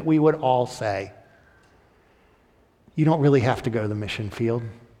thing that we would all say. You don't really have to go to the mission field.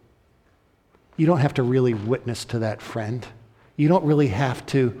 You don't have to really witness to that friend. You don't really have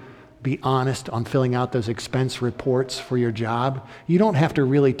to be honest on filling out those expense reports for your job. You don't have to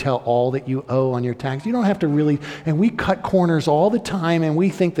really tell all that you owe on your tax. You don't have to really, and we cut corners all the time and we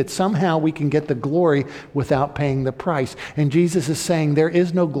think that somehow we can get the glory without paying the price. And Jesus is saying there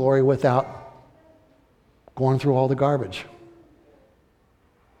is no glory without going through all the garbage.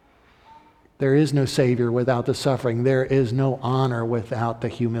 There is no Savior without the suffering. There is no honor without the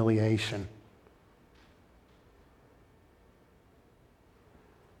humiliation.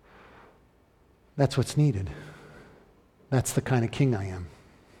 That's what's needed. That's the kind of king I am.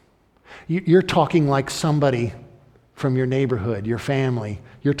 You're talking like somebody from your neighborhood, your family.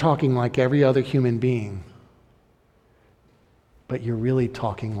 You're talking like every other human being. But you're really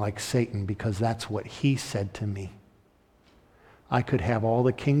talking like Satan because that's what he said to me. I could have all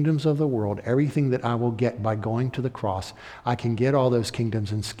the kingdoms of the world, everything that I will get by going to the cross. I can get all those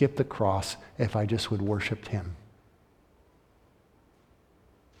kingdoms and skip the cross if I just would worship him.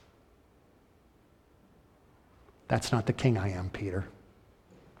 That's not the king I am, Peter.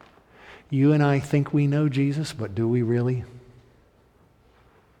 You and I think we know Jesus, but do we really?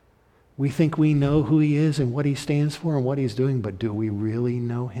 We think we know who he is and what he stands for and what he's doing, but do we really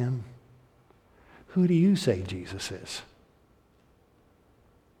know him? Who do you say Jesus is?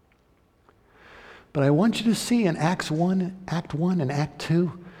 But I want you to see in Act 1 and Act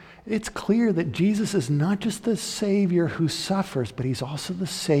 2, it's clear that Jesus is not just the Savior who suffers, but he's also the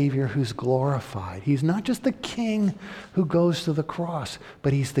Savior who's glorified. He's not just the king who goes to the cross,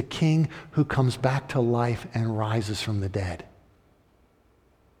 but he's the king who comes back to life and rises from the dead.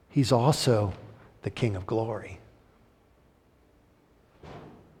 He's also the King of glory.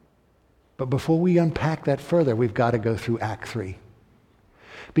 But before we unpack that further, we've got to go through Act 3.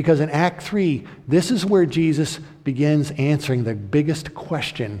 Because in Act 3, this is where Jesus begins answering the biggest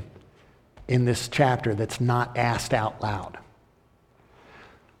question in this chapter that's not asked out loud.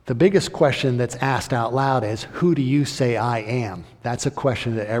 The biggest question that's asked out loud is, who do you say I am? That's a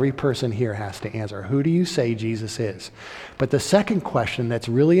question that every person here has to answer. Who do you say Jesus is? But the second question that's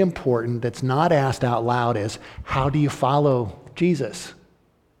really important, that's not asked out loud, is, how do you follow Jesus?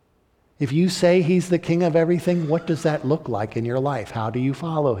 If you say he's the king of everything, what does that look like in your life? How do you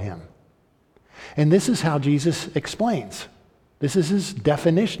follow him? And this is how Jesus explains. This is his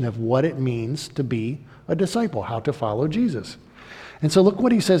definition of what it means to be a disciple, how to follow Jesus. And so look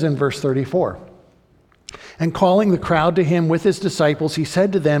what he says in verse 34. And calling the crowd to him with his disciples, he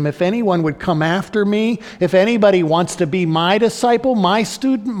said to them, if anyone would come after me, if anybody wants to be my disciple, my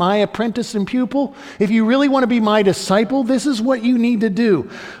student, my apprentice and pupil, if you really want to be my disciple, this is what you need to do.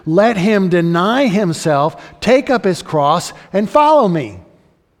 Let him deny himself, take up his cross, and follow me.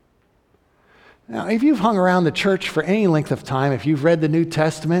 Now, if you've hung around the church for any length of time, if you've read the New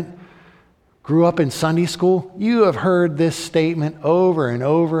Testament, grew up in Sunday school, you have heard this statement over and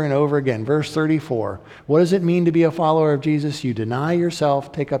over and over again. Verse 34. What does it mean to be a follower of Jesus? You deny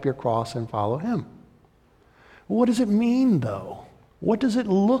yourself, take up your cross, and follow him. What does it mean, though? What does it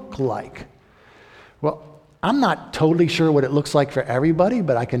look like? Well, I'm not totally sure what it looks like for everybody,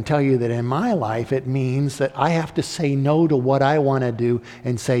 but I can tell you that in my life, it means that I have to say no to what I want to do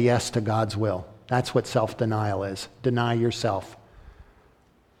and say yes to God's will. That's what self-denial is. Deny yourself.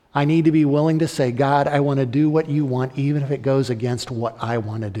 I need to be willing to say, God, I want to do what you want, even if it goes against what I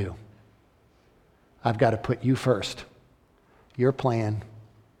want to do. I've got to put you first. Your plan,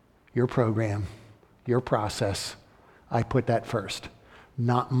 your program, your process, I put that first.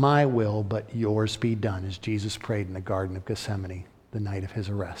 Not my will, but yours be done, as Jesus prayed in the Garden of Gethsemane the night of his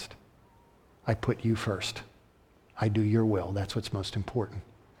arrest. I put you first. I do your will. That's what's most important.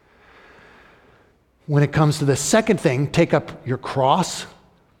 When it comes to the second thing, take up your cross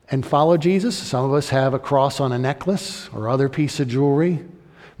and follow Jesus. Some of us have a cross on a necklace or other piece of jewelry.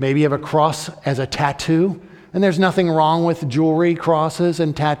 Maybe you have a cross as a tattoo. And there's nothing wrong with jewelry crosses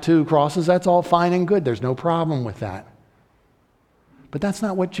and tattoo crosses. That's all fine and good. There's no problem with that. But that's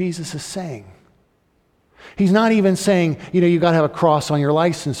not what Jesus is saying. He's not even saying, you got to have a cross on your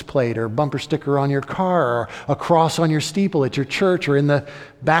license plate or bumper sticker on your car or a cross on your steeple at your church or in the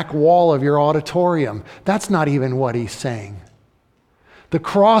back wall of your auditorium. That's not even what he's saying. The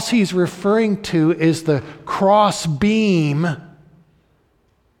cross he's referring to is the cross beam,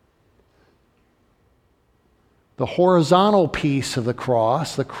 the horizontal piece of the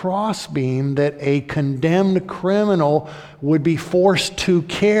cross beam that a condemned criminal would be forced to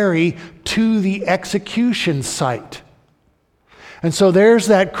carry to the execution site. And so there's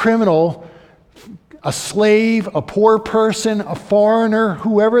that criminal, a slave, a poor person, a foreigner,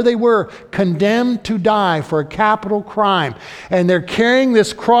 whoever they were, condemned to die for a capital crime. And they're carrying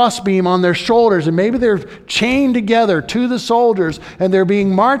this crossbeam on their shoulders, and maybe they're chained together to the soldiers, and they're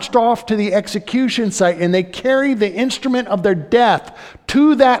being marched off to the execution site, and they carry the instrument of their death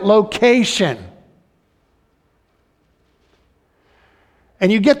to that location.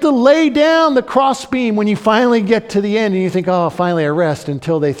 And you get to lay down the crossbeam when you finally get to the end, and you think, oh, finally I rest,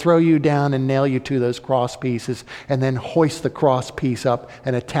 until they throw you down and nail you to those cross pieces, and then hoist the cross piece up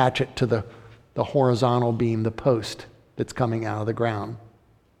and attach it to the horizontal beam, the post that's coming out of the ground.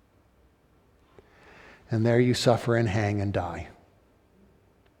 And there you suffer and hang and die.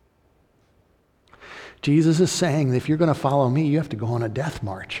 Jesus is saying that if you're going to follow me, you have to go on a death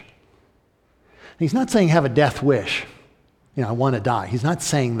march. He's not saying have a death wish. I want to die. He's not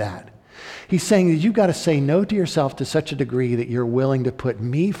saying that. He's saying that you've got to say no to yourself to such a degree that you're willing to put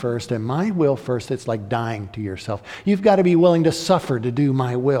me first and my will first. It's like dying to yourself. You've got to be willing to suffer to do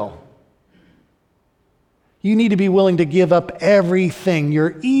my will. You need to be willing to give up everything,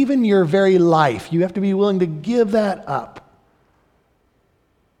 even your very life. You have to be willing to give that up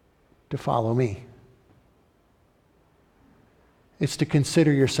to follow me. It's to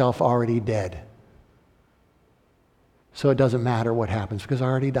consider yourself already dead. So it doesn't matter what happens because I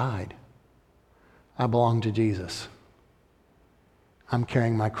already died. I belong to Jesus. I'm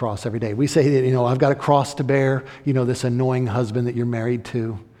carrying my cross every day. We say that, I've got a cross to bear, this annoying husband that you're married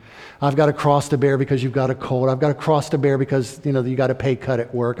to. I've got a cross to bear because you've got a cold. I've got a cross to bear because, you got a pay cut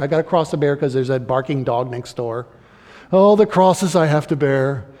at work. I've got a cross to bear because there's a barking dog next door. Oh, the crosses I have to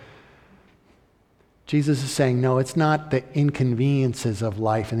bear. Jesus is saying, no, it's not the inconveniences of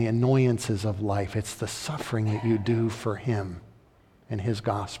life and the annoyances of life. It's the suffering that you do for him and his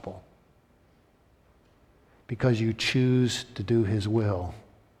gospel. Because you choose to do his will,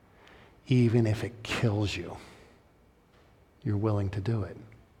 even if it kills you. You're willing to do it.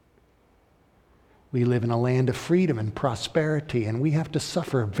 We live in a land of freedom and prosperity, and we have to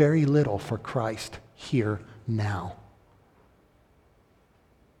suffer very little for Christ here now.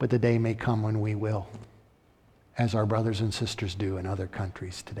 But the day may come when we will, as our brothers and sisters do in other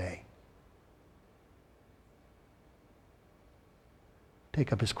countries today.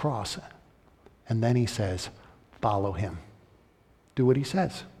 Take up his cross. And then he says, follow him. Do what he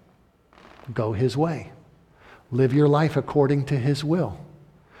says. Go his way. Live your life according to his will.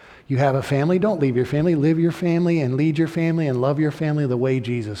 You have a family, don't leave your family. Live your family and lead your family and love your family the way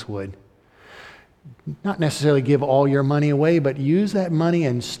Jesus would. Not necessarily give all your money away, but use that money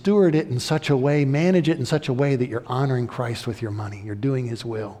and steward it in such a way, manage it in such a way that you're honoring Christ with your money. You're doing his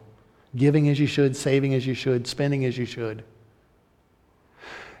will. Giving as you should, saving as you should, spending as you should.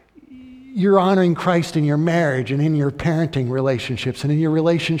 You're honoring Christ in your marriage and in your parenting relationships and in your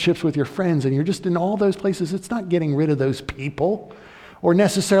relationships with your friends, and you're just in all those places. It's not getting rid of those people or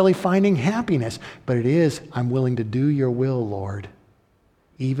necessarily finding happiness, but it is, I'm willing to do your will, Lord,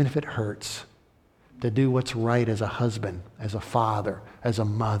 even if it hurts. To do what's right as a husband, as a father, as a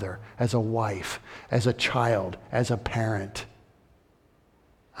mother, as a wife, as a child, as a parent.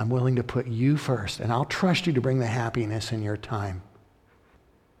 I'm willing to put you first, and I'll trust you to bring the happiness in your time.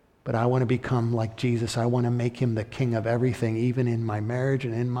 But I want to become like Jesus. I want to make him the king of everything, even in my marriage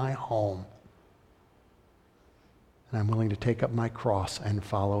and in my home. And I'm willing to take up my cross and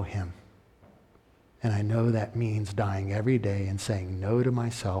follow him. And I know that means dying every day and saying no to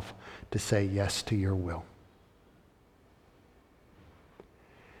myself to say yes to your will.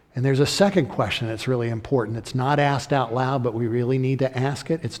 And there's a second question that's really important. It's not asked out loud, but we really need to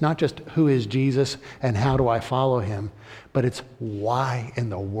ask it. It's not just who is Jesus and how do I follow him, but it's why in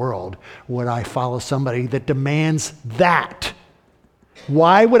the world would I follow somebody that demands that?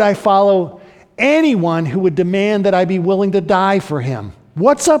 Why would I follow anyone who would demand that I be willing to die for him?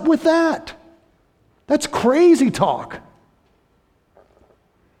 What's up with that? That's crazy talk.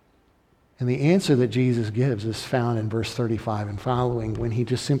 And the answer that Jesus gives is found in verse 35 and following, when he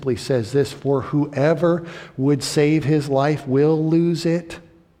just simply says this, for whoever would save his life will lose it.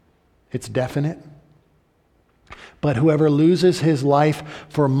 It's definite. But whoever loses his life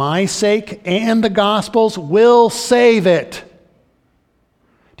for my sake and the gospel's will save it.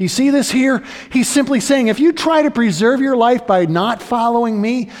 Do you see this here? He's simply saying, if you try to preserve your life by not following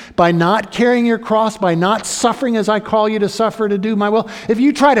me, by not carrying your cross, by not suffering as I call you to suffer to do my will, if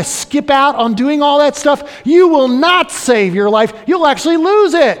you try to skip out on doing all that stuff, you will not save your life. You'll actually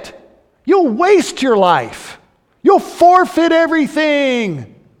lose it. You'll waste your life. You'll forfeit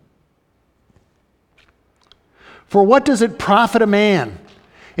everything. For what does it profit a man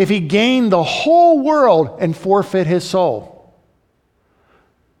if he gain the whole world and forfeit his soul?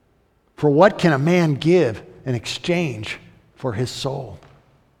 For what can a man give in exchange for his soul?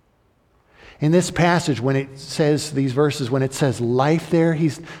 In this passage, when it says these verses, when it says life there,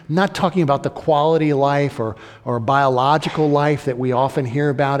 he's not talking about the quality life or biological life that we often hear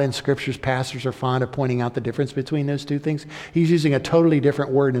about in scriptures. Pastors are fond of pointing out the difference between those two things. He's using a totally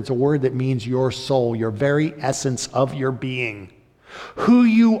different word, and it's a word that means your soul, your very essence of your being. Who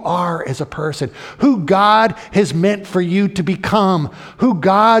you are as a person, who God has meant for you to become,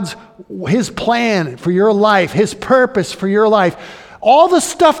 His plan for your life, His purpose for your life, all the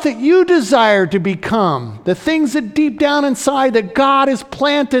stuff that you desire to become, the things that deep down inside that God has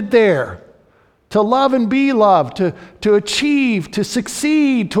planted there, to love and be loved, to achieve, to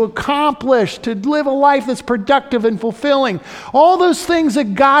succeed, to accomplish, to live a life that's productive and fulfilling. All those things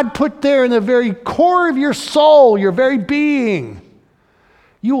that God put there in the very core of your soul, your very being.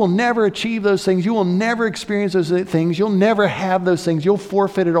 You will never achieve those things. You will never experience those things. You'll never have those things. You'll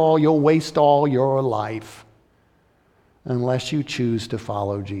forfeit it all. You'll waste all your life unless you choose to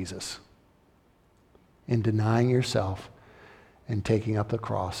follow Jesus in denying yourself and taking up the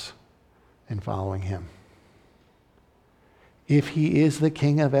cross and following Him. If He is the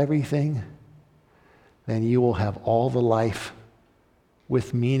King of everything, then you will have all the life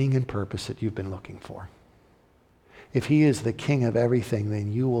with meaning and purpose that you've been looking for. If He is the King of everything,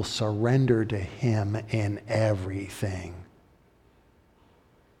 then you will surrender to Him in everything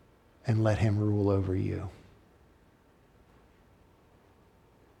and let Him rule over you.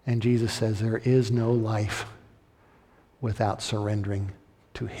 And Jesus says there is no life without surrendering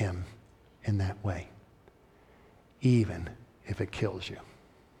to Him in that way, even if it kills you.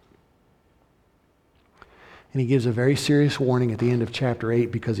 And He gives a very serious warning at the end of chapter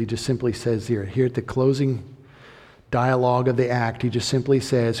 8, because He just simply says here at the closing dialogue of the act, He just simply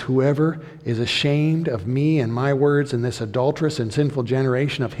says, whoever is ashamed of me and my words in this adulterous and sinful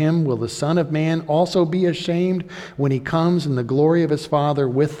generation, of him will the Son of Man also be ashamed when He comes in the glory of His Father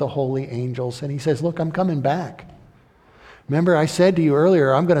with the holy angels. And He says, look, I'm coming back. Remember, I said to you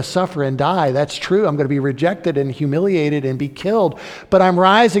earlier, I'm going to suffer and die. That's true. I'm going to be rejected and humiliated and be killed. But I'm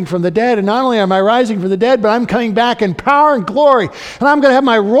rising from the dead. And not only am I rising from the dead, but I'm coming back in power and glory. And I'm going to have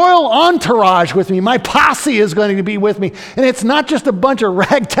my royal entourage with me. My posse is going to be with me. And it's not just a bunch of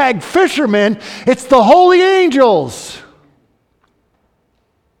ragtag fishermen. It's the holy angels.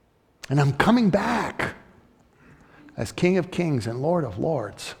 And I'm coming back as King of Kings and Lord of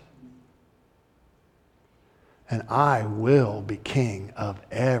Lords. And I will be king of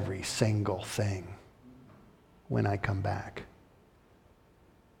every single thing when I come back.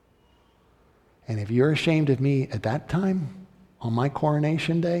 And if you're ashamed of me at that time, on my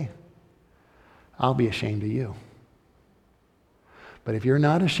coronation day, I'll be ashamed of you. But if you're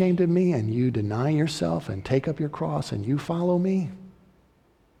not ashamed of me and you deny yourself and take up your cross and you follow me,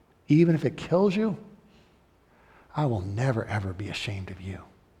 even if it kills you, I will never, ever be ashamed of you.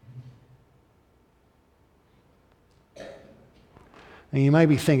 And you might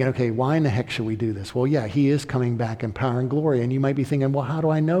be thinking, okay, why in the heck should we do this? Well, yeah, He is coming back in power and glory. And you might be thinking, well, how do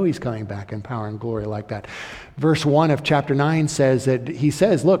I know He's coming back in power and glory like that? Verse 1 of chapter 9 says that He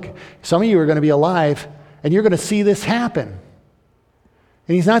says, look, some of you are going to be alive and you're going to see this happen.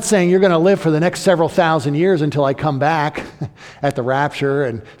 And He's not saying you're going to live for the next several thousand years until I come back at the rapture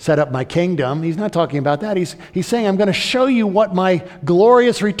and set up my kingdom. He's not talking about that. He's saying I'm going to show you what my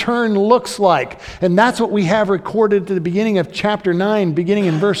glorious return looks like. And that's what we have recorded at the beginning of chapter 9, beginning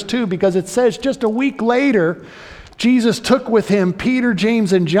in verse 2, because it says just a week later, Jesus took with Him Peter,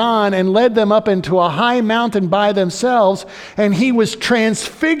 James, and John and led them up into a high mountain by themselves, and He was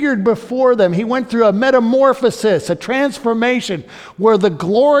transfigured before them. He went through a metamorphosis, a transformation, where the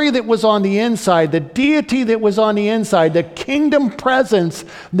glory that was on the inside, the deity that was on the inside, the kingdom presence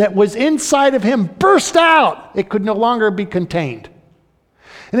that was inside of Him burst out. It could no longer be contained.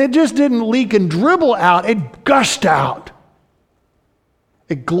 And it just didn't leak and dribble out, it gushed out.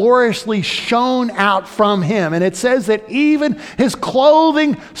 It gloriously shone out from him. And it says that even his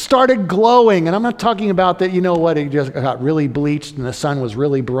clothing started glowing. And I'm not talking about that, you know what, it just got really bleached and the sun was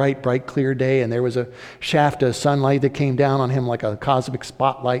really bright, clear day. And there was a shaft of sunlight that came down on him like a cosmic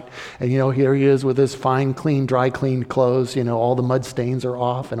spotlight. And, here he is with his fine, clean, dry, clean clothes. All the mud stains are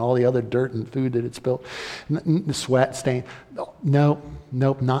off and all the other dirt and food that had spilled, the sweat stain. Nope,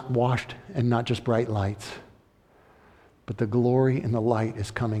 not washed and not just bright lights. But the glory and the light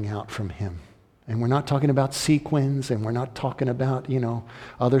is coming out from him. And we're not talking about sequins, and we're not talking about,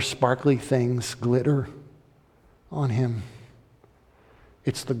 other sparkly things, glitter on him.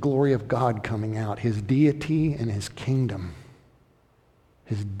 It's the glory of God coming out, his deity and his kingdom.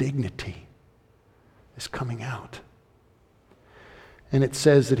 His dignity is coming out. And it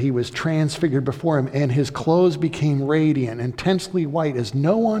says that he was transfigured before him, and his clothes became radiant, intensely white, as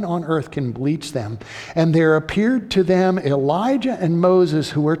no one on earth can bleach them. And there appeared to them Elijah and Moses,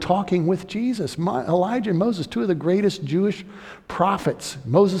 who were talking with Jesus. Elijah and Moses, two of the greatest Jewish prophets.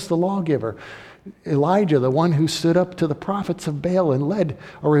 Moses, the lawgiver. Elijah, the one who stood up to the prophets of Baal and led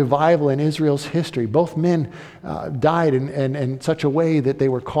a revival in Israel's history. Both men died in such a way that they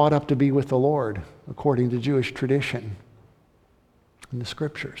were caught up to be with the Lord, according to Jewish tradition. In the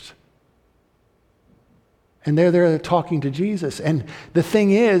scriptures. And they're talking to Jesus. And the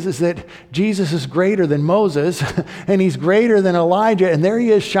thing is that Jesus is greater than Moses, and he's greater than Elijah, and there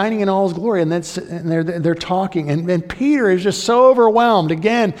he is shining in all his glory, and they're talking. And Peter is just so overwhelmed.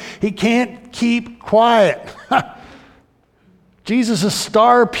 Again, he can't keep quiet. Jesus, a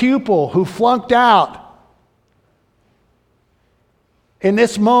star pupil who flunked out. In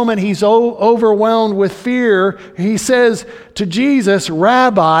this moment, he's overwhelmed with fear. He says to Jesus,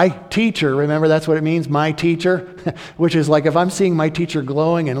 Rabbi, teacher. Remember, that's what it means, my teacher. Which is like if I'm seeing my teacher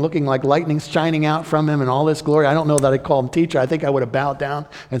glowing and looking like lightning's shining out from him and all this glory, I don't know that I'd call him teacher. I think I would have bowed down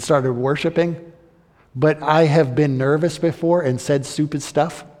and started worshiping. But I have been nervous before and said stupid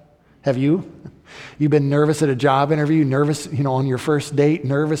stuff. Have you? You've been nervous at a job interview, nervous, on your first date,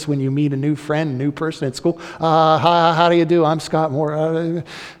 nervous when you meet a new friend, a new person at school. How do you do? I'm Scott Moore.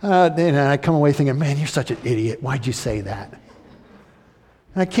 And I come away thinking, man, you're such an idiot. Why'd you say that?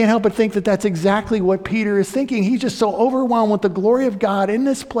 And I can't help but think that that's exactly what Peter is thinking. He's just so overwhelmed with the glory of God in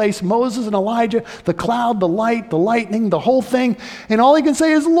this place, Moses and Elijah, the cloud, the light, the lightning, the whole thing. And all he can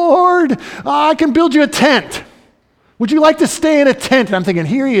say is, Lord, I can build you a tent. Would you like to stay in a tent? And I'm thinking,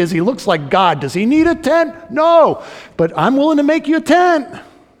 here he is. He looks like God. Does he need a tent? No. But I'm willing to make you a tent.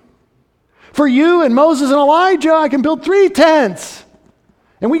 For you and Moses and Elijah, I can build 3 tents.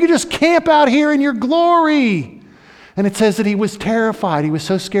 And we could just camp out here in your glory. And it says that he was terrified. He was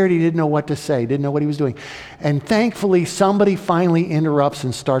so scared he didn't know what to say, didn't know what he was doing. And thankfully, somebody finally interrupts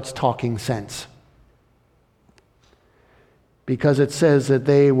and starts talking sense. Because it says that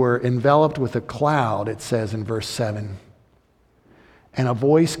they were enveloped with a cloud, it says in verse 7. And a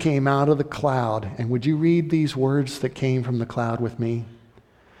voice came out of the cloud. And would you read these words that came from the cloud with me?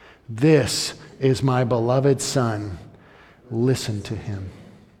 This is my beloved Son. Listen to him.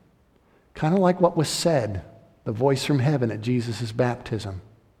 Kind of like what was said, the voice from heaven at Jesus' baptism.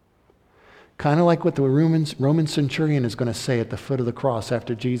 Kind of like what the Roman centurion is going to say at the foot of the cross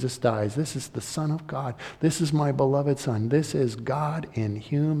after Jesus dies. This is the Son of God. This is my beloved Son. This is God in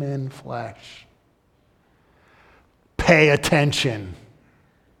human flesh. Pay attention.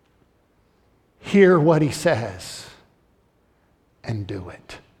 Hear what he says and do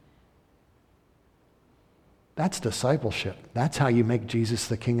it. That's discipleship. That's how you make Jesus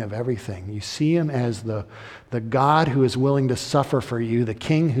the King of everything. You see him as the God who is willing to suffer for you, the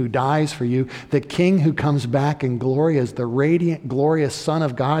King who dies for you, the King who comes back in glory as the radiant, glorious Son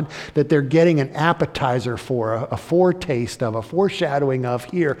of God that they're getting an appetizer for, a foretaste of, a foreshadowing of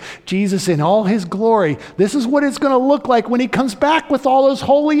here. Jesus in all his glory. This is what it's going to look like when he comes back with all those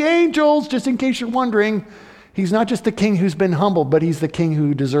holy angels, just in case you're wondering. He's not just the King who's been humbled, but he's the King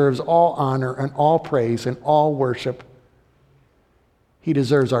who deserves all honor and all praise and all worship. He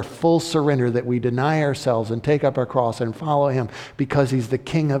deserves our full surrender, that we deny ourselves and take up our cross and follow him, because he's the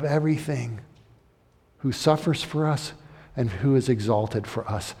King of everything, who suffers for us and who is exalted for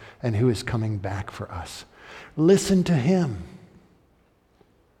us and who is coming back for us. Listen to him.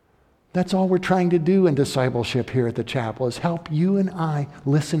 That's all we're trying to do in discipleship here at the chapel, is help you and I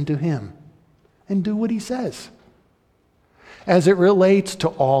listen to him and do what he says as it relates to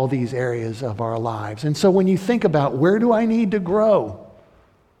all these areas of our lives. And so when you think about, where do I need to grow?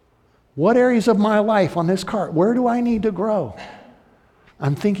 What areas of my life on this cart, where do I need to grow?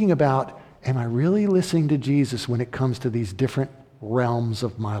 I'm thinking about, am I really listening to Jesus when it comes to these different realms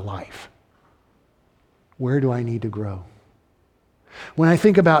of my life? Where do I need to grow? When I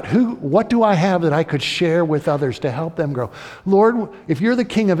think about what do I have that I could share with others to help them grow? Lord, if you're the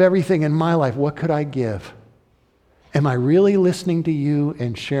king of everything in my life, what could I give? Am I really listening to you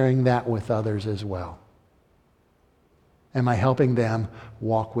and sharing that with others as well? Am I helping them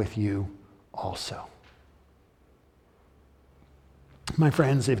walk with you also? My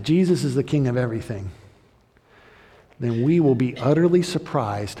friends, if Jesus is the king of everything, then we will be utterly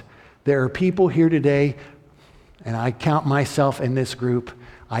surprised. There are people here today, and I count myself in this group,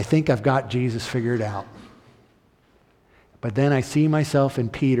 I think I've got Jesus figured out. But then I see myself in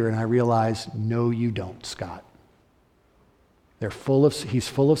Peter and I realize, no, you don't, Scott. He's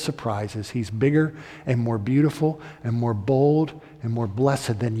full of surprises. He's bigger and more beautiful and more bold and more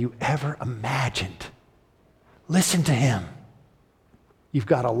blessed than you ever imagined. Listen to him. You've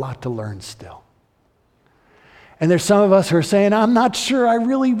got a lot to learn still. And there's some of us who are saying, I'm not sure I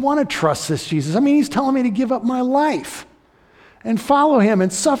really want to trust this Jesus. I mean, he's telling me to give up my life and follow him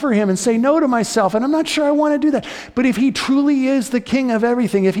and suffer him and say no to myself. And I'm not sure I want to do that. But if he truly is the king of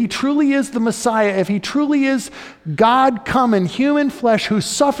everything, if he truly is the Messiah, if he truly is God come in human flesh who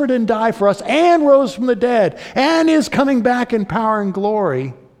suffered and died for us and rose from the dead and is coming back in power and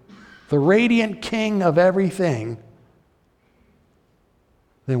glory, the radiant king of everything,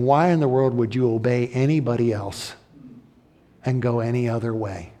 then why in the world would you obey anybody else and go any other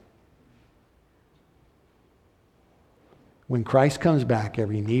way? When Christ comes back,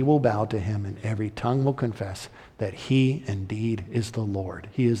 every knee will bow to him and every tongue will confess that he indeed is the Lord.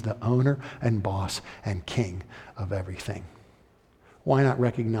 He is the owner and boss and king of everything. Why not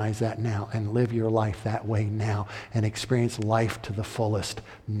recognize that now and live your life that way now and experience life to the fullest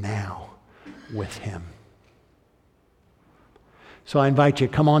now with him? So I invite you,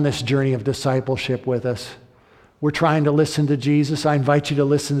 come on this journey of discipleship with us. We're trying to listen to Jesus. I invite you to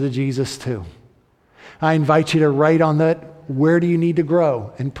listen to Jesus too. I invite you to write on that, where do you need to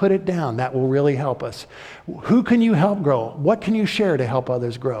grow? And put it down. That will really help us. Who can you help grow? What can you share to help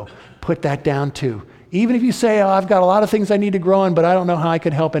others grow? Put that down too. Even if you say, I've got a lot of things I need to grow in, but I don't know how I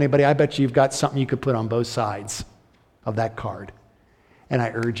could help anybody, I bet you've got something you could put on both sides of that card. And I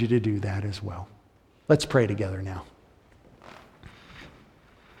urge you to do that as well. Let's pray together now.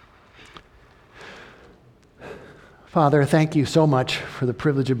 Father, thank you so much for the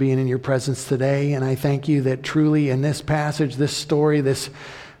privilege of being in your presence today. And I thank you that truly in this passage, this story, this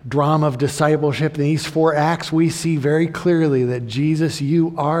drama of discipleship, in these 4 acts, we see very clearly that Jesus,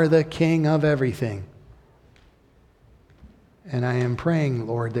 you are the king of everything. And I am praying,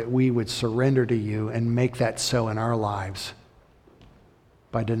 Lord, that we would surrender to you and make that so in our lives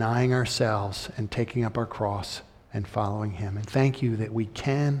by denying ourselves and taking up our cross and following him. And thank you that we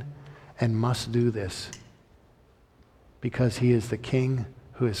can and must do this, because he is the king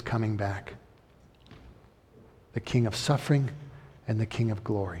who is coming back, the king of suffering and the king of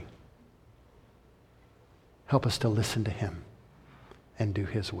glory. Help us to listen to him and do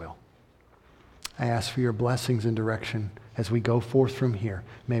his will. I ask for your blessings and direction as we go forth from here.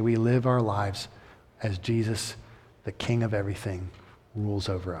 May we live our lives as Jesus, the king of everything, rules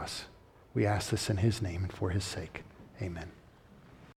over us. We ask this in his name and for his sake. Amen.